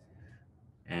thing?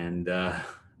 And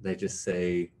they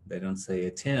don't say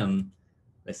a Tim,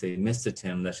 they say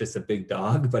mistatim. That's just a big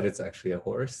dog, but it's actually a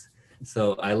horse.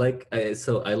 So I like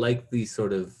the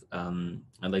sort of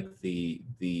I like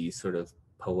the sort of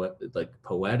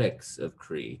poetics of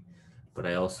Cree, but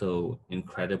I also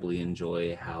incredibly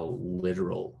enjoy how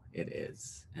literal it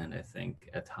is. And I think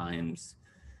at times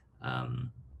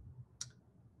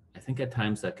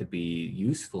that could be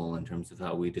useful in terms of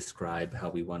how we describe how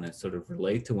we want to sort of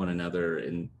relate to one another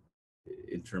in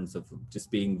terms of just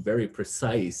being very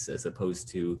precise, as opposed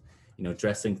to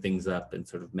dressing things up in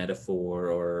sort of metaphor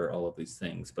or all of these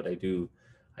things. But I do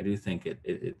do think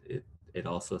it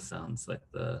also sounds like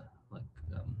the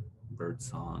bird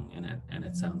song, and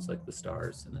it sounds like the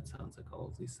stars, and it sounds like all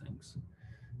of these things.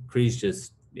 Cree's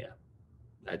just, yeah,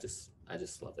 I just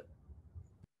love it.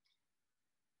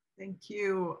 Thank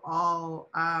you all.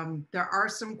 There are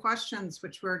some questions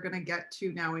which we're going to get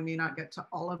to now. We may not get to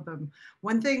all of them.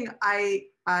 One thing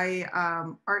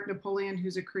Art Napoleon,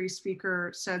 who's a Cree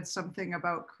speaker, said something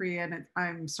about Cree, and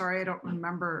I'm sorry I don't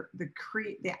remember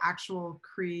the actual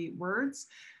Cree words,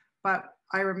 but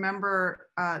I remember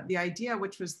the idea,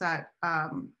 which was that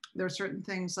there are certain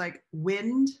things like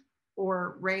wind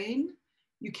or rain.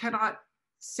 You cannot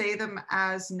say them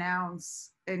as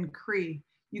nouns in Cree.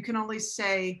 You can only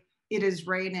say it is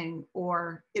raining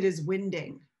or it is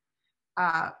winding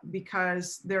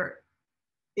because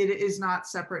it is not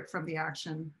separate from the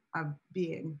action of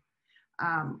being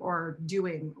or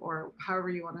doing, or however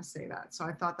you want to say that. So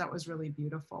I thought that was really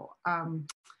beautiful. I'm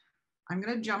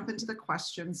going to jump into the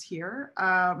questions here,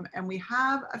 and we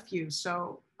have a few.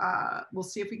 So we'll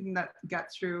see if we can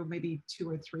get through maybe 2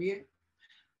 or 3.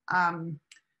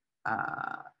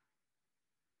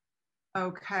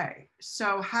 Okay,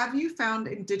 so have you found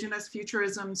Indigenous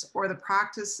futurisms or the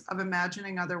practice of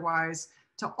imagining otherwise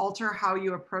to alter how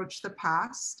you approach the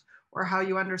past or how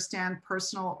you understand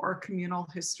personal or communal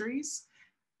histories?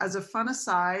 As a fun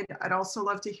aside, I'd also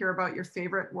love to hear about your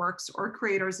favorite works or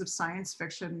creators of science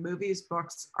fiction, movies,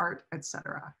 books, art,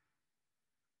 etc.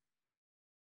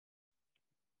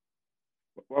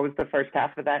 What was the first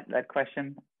half of that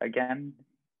question again?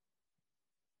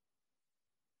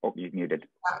 Oh, you've muted.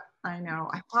 I know.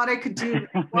 I thought I could do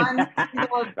one.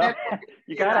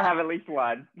 You gotta have at least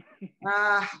one.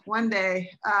 One day.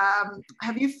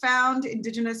 Have you found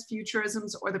Indigenous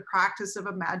futurisms or the practice of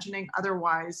imagining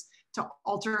otherwise to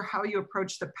alter how you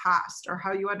approach the past or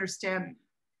how you understand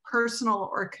personal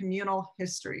or communal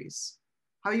histories?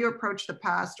 How you approach the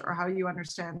past or how you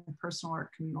understand personal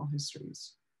or communal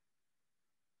histories?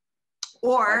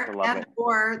 Or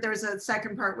there's a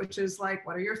second part, which is like,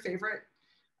 what are your favorite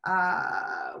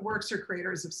works or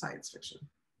creators of science fiction?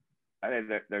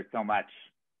 There's so much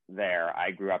there. I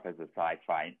grew up as a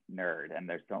sci-fi nerd, and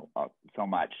there's so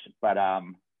much. But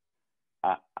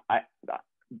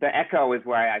the echo is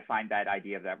where I find that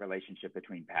idea of that relationship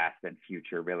between past and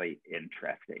future really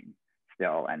interesting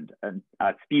still. And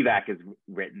Spivak is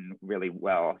written really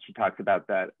well. She talks about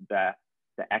the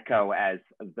echo as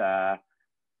the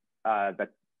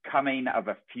coming of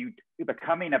a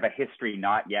history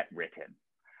not yet written.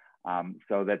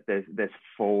 So that there's this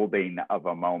folding of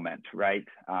a moment, right?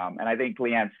 And I think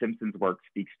Leanne Simpson's work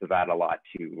speaks to that a lot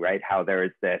too, right? How there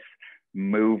is this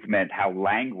movement, how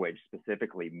language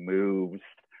specifically moves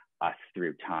us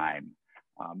through time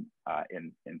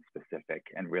in specific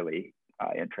and really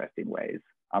interesting ways.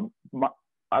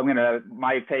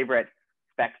 My favorite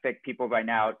spec fic people right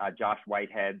now, Josh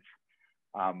Whitehead's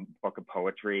book of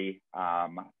poetry,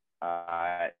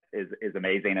 is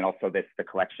amazing, and also the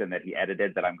collection that he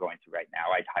edited that I'm going through right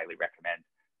now. I'd highly recommend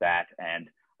that. And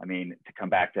I mean, to come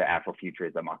back to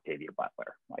Afrofuturism, Octavia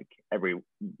Butler, like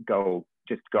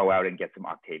just go out and get some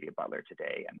Octavia Butler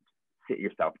today and sit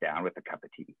yourself down with a cup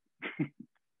of tea.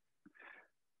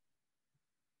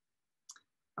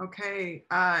 Okay,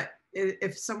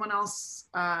 if someone else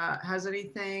has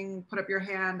anything, put up your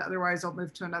hand. Otherwise, I'll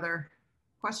move to another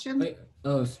question. Wait,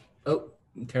 oh,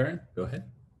 Karyn, go ahead.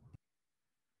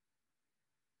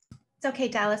 It's okay,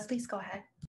 Dallas, please go ahead.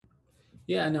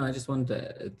 Yeah, no, I just wanted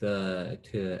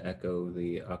to echo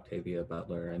the Octavia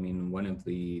Butler. I mean, one of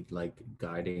the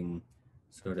guiding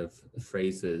sort of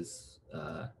phrases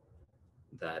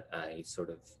that I sort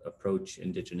of approach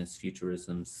Indigenous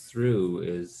futurisms through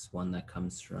is one that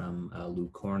comes from Lou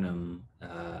Cornum,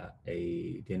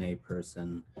 a Dene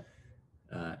person,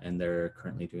 and they're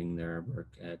currently doing their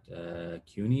work at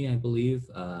CUNY, I believe,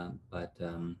 but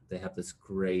they have this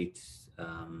great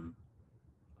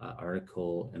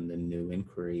article in the New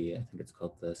Inquiry. I think it's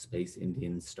called the Space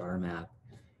Indian Star Map,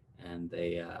 and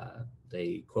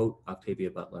they quote Octavia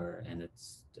Butler, and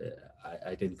it's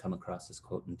I didn't come across this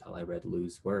quote until I read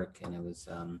Lou's work, and it was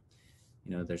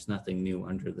there's nothing new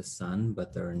under the sun,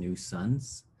 but there are new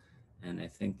suns. And I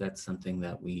think that's something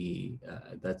that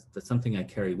that's something I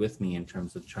carry with me in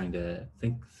terms of trying to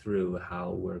think through how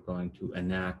we're going to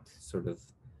enact sort of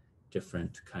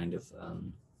different kind of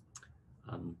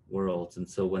worlds. And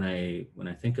so when I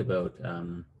think about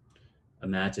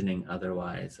imagining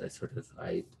otherwise,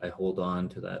 I hold on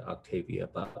to that Octavia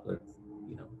Butler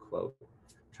quote.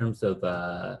 In terms of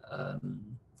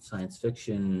science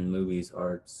fiction, movies,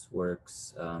 arts,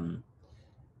 works,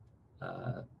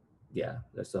 yeah,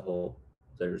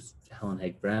 there's Helen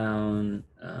Haig Brown,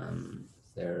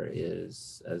 There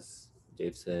is, as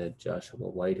Dave said, Joshua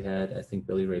Whitehead. I think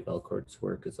Billy Ray Belcourt's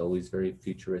work is always very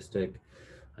futuristic.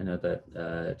 I know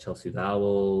that Chelsea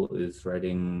Vowell is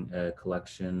writing a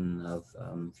collection of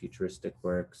futuristic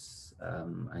works.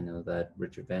 I know that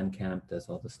Richard Van Camp does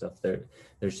all the stuff there.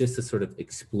 There's just a sort of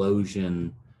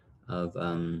explosion of,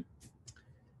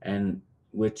 and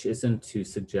which isn't to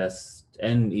suggest,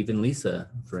 and even Lisa,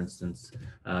 for instance,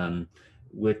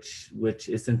 which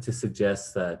isn't to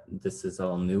suggest that this is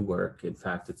all new work. In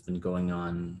fact, it's been going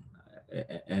on,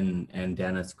 and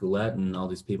Dennis Goulet and all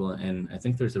these people. And I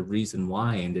think there's a reason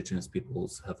why Indigenous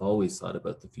peoples have always thought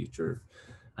about the future.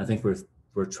 I think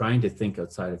we're trying to think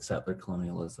outside of settler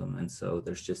colonialism. And so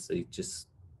there's just a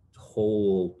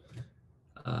whole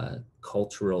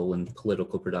cultural and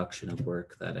political production of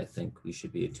work that I think we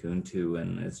should be attuned to.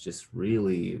 And it's just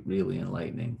really, really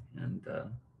enlightening. And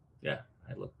yeah,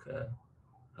 I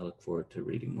look forward to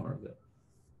reading more of it.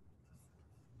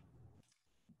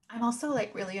 I'm also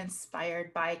like really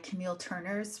inspired by Camille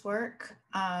Turner's work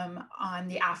on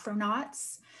the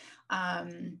Afronauts,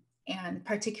 and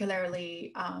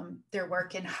particularly their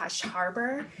work in Hush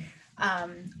Harbor.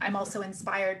 I'm also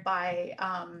inspired by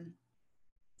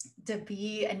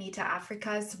Dabi Anita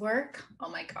Africa's work. Oh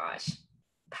my gosh,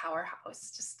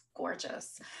 powerhouse, just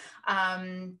gorgeous.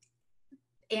 And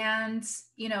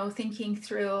you know, thinking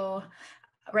through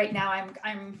right now,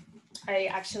 I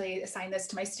actually assigned this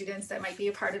to my students that might be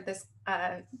a part of this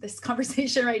this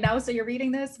conversation right now. So you're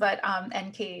reading this, but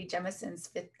N.K. Jemison's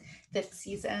fifth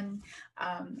season.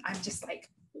 I'm just like,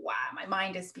 wow, my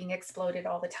mind is being exploded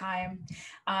all the time.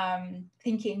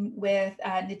 Thinking with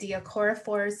Nadia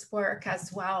Korafor's work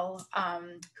as well,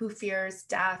 Who Fears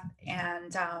Death,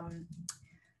 and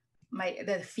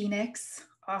the Phoenix.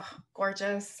 Oh,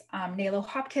 gorgeous. Nalo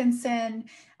Hopkinson,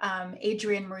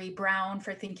 Adrienne Marie Brown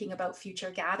for thinking about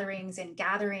future gatherings and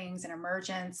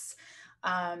emergence.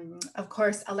 Of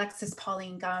course, Alexis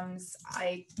Pauline Gumbs,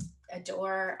 I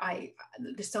adore.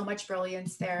 There's so much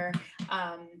brilliance there.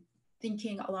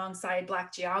 Thinking alongside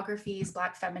Black geographies,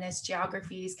 Black feminist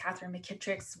geographies, Catherine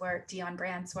McKittrick's work, Dion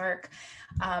Brand's work.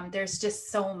 There's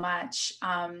just so much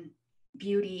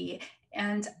beauty.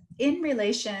 And in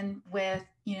relation with,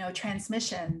 you know,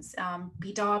 transmissions,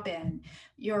 B. Dobbin,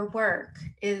 your work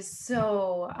is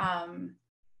so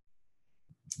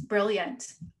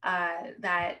brilliant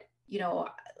that, you know,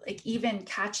 like even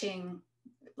catching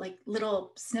like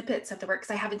little snippets of the work,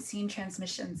 because I haven't seen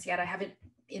transmissions yet, I haven't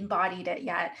embodied it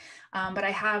yet, but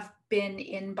I have been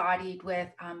embodied with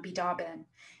B. Dobbin,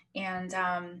 and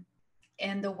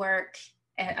the work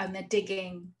and the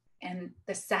digging and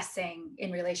the assessing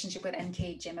in relationship with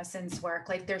N.K. Jemison's work.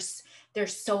 Like there's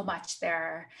so much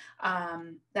there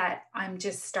that I'm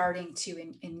just starting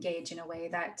to engage in a way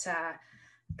that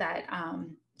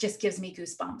just gives me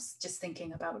goosebumps just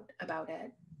thinking about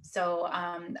it. So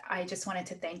I just wanted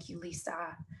to thank you,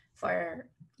 Lisa, for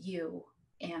you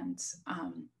and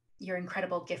your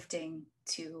incredible gifting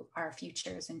to our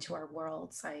futures and to our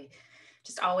worlds. I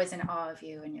just always in awe of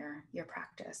you and your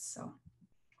practice.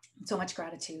 So much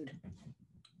gratitude.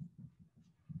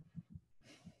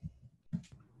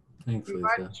 Thanks,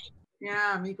 Lisa.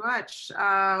 Yeah, miigwech.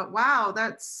 Wow,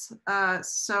 that's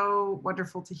so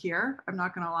wonderful to hear. I'm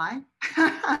not going to lie.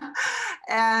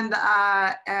 and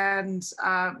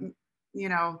you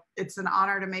know, it's an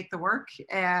honor to make the work,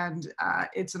 and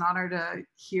it's an honor to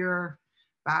hear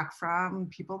back from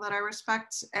people that I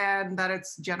respect, and that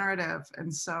it's generative.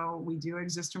 And so we do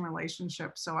exist in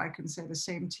relationship. So I can say the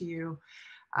same to you.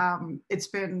 It's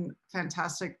been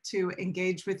fantastic to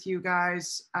engage with you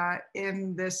guys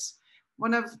in this,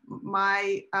 one of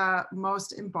my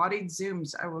most embodied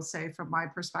Zooms, I will say, from my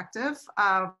perspective,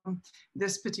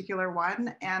 this particular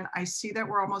one. And I see that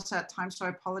we're almost at time, so I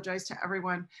apologize to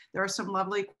everyone. There are some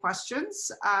lovely questions,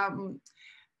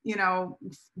 you know,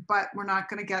 but we're not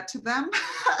going to get to them.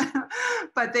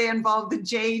 But they involve the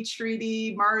J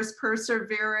Treaty, Mars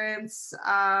Perseverance,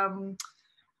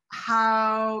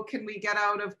 how can we get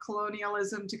out of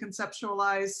colonialism to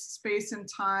conceptualize space and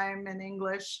time in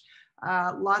English?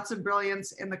 Lots of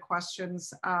brilliance in the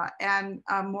questions, and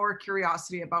more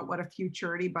curiosity about what a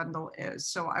futurity bundle is.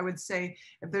 So I would say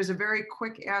if there's a very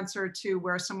quick answer to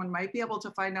where someone might be able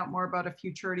to find out more about a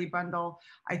futurity bundle,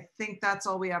 I think that's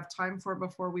all we have time for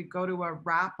before we go to a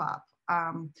wrap up.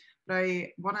 But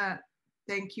I want to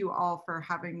thank you all for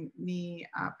having me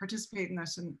participate in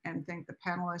this, and thank the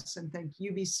panelists, and thank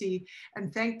UBC,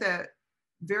 and thank the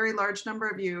very large number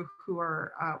of you who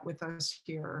are with us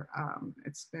here.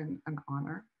 It's been an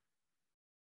honor.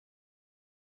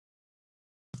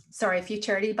 Sorry,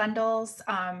 futurity bundles.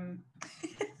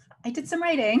 I did some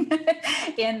writing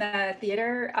in the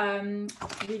theater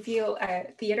review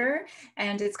theater,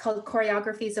 and it's called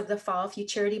Choreographies of the Fall,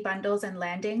 Futurity Bundles and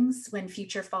Landings When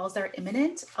Future Falls Are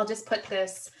Imminent. I'll just put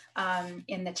this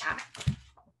in the chat.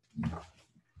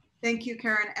 Thank you,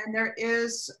 Karyn. And there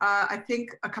is, I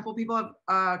think a couple people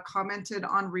have commented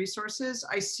on resources.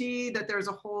 I see that there's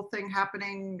a whole thing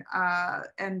happening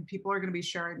and people are going to be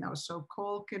sharing those. So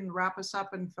Cole can wrap us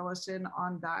up and fill us in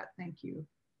on that. Thank you.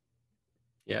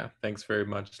 Yeah, thanks very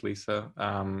much, Lisa.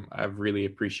 I've really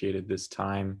appreciated this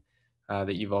time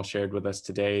that you've all shared with us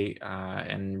today,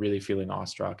 and really feeling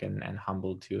awestruck and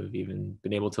humbled to have even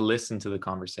been able to listen to the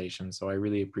conversation. So I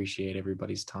really appreciate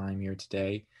everybody's time here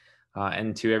today.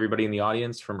 And to everybody in the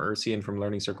audience from URSI and from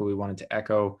Learning Circle, we wanted to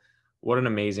echo what an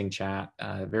amazing chat,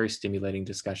 very stimulating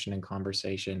discussion and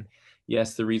conversation.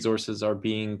 Yes, the resources are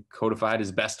being codified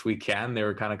as best we can. They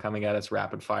were kind of coming at us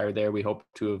rapid fire there. We hope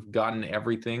to have gotten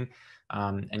everything,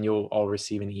 and you'll all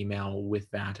receive an email with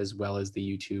that as well as the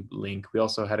YouTube link. We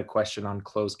also had a question on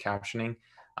closed captioning.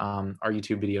 Our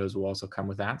YouTube videos will also come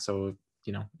with that. So,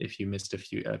 you know, if you missed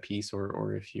a piece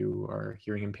or if you are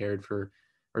hearing impaired or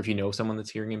if you know someone that's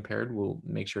hearing impaired, we'll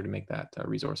make sure to make that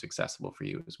resource accessible for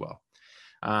you as well.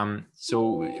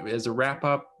 So as a wrap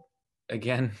up,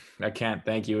 again, I can't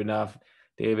thank you enough.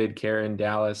 David, Karyn,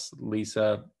 Dallas,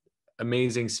 Lisa,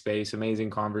 amazing space, amazing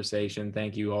conversation.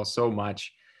 Thank you all so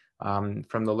much.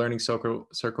 From the Learning Circle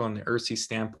and the URSI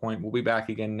standpoint, we'll be back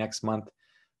again next month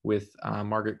with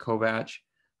Margaret Kovach.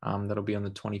 That'll be on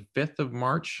the 25th of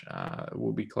March.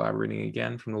 We'll be collaborating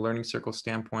again from the Learning Circle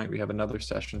standpoint. We have another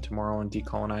session tomorrow on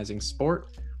decolonizing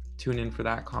sport. Tune in for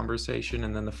that conversation.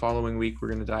 And then the following week, we're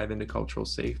going to dive into cultural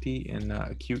safety in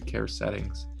acute care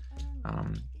settings.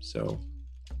 So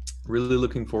really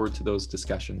looking forward to those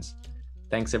discussions.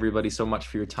 Thanks everybody so much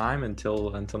for your time.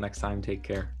 Until next time, take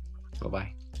care.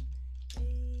 Bye-bye.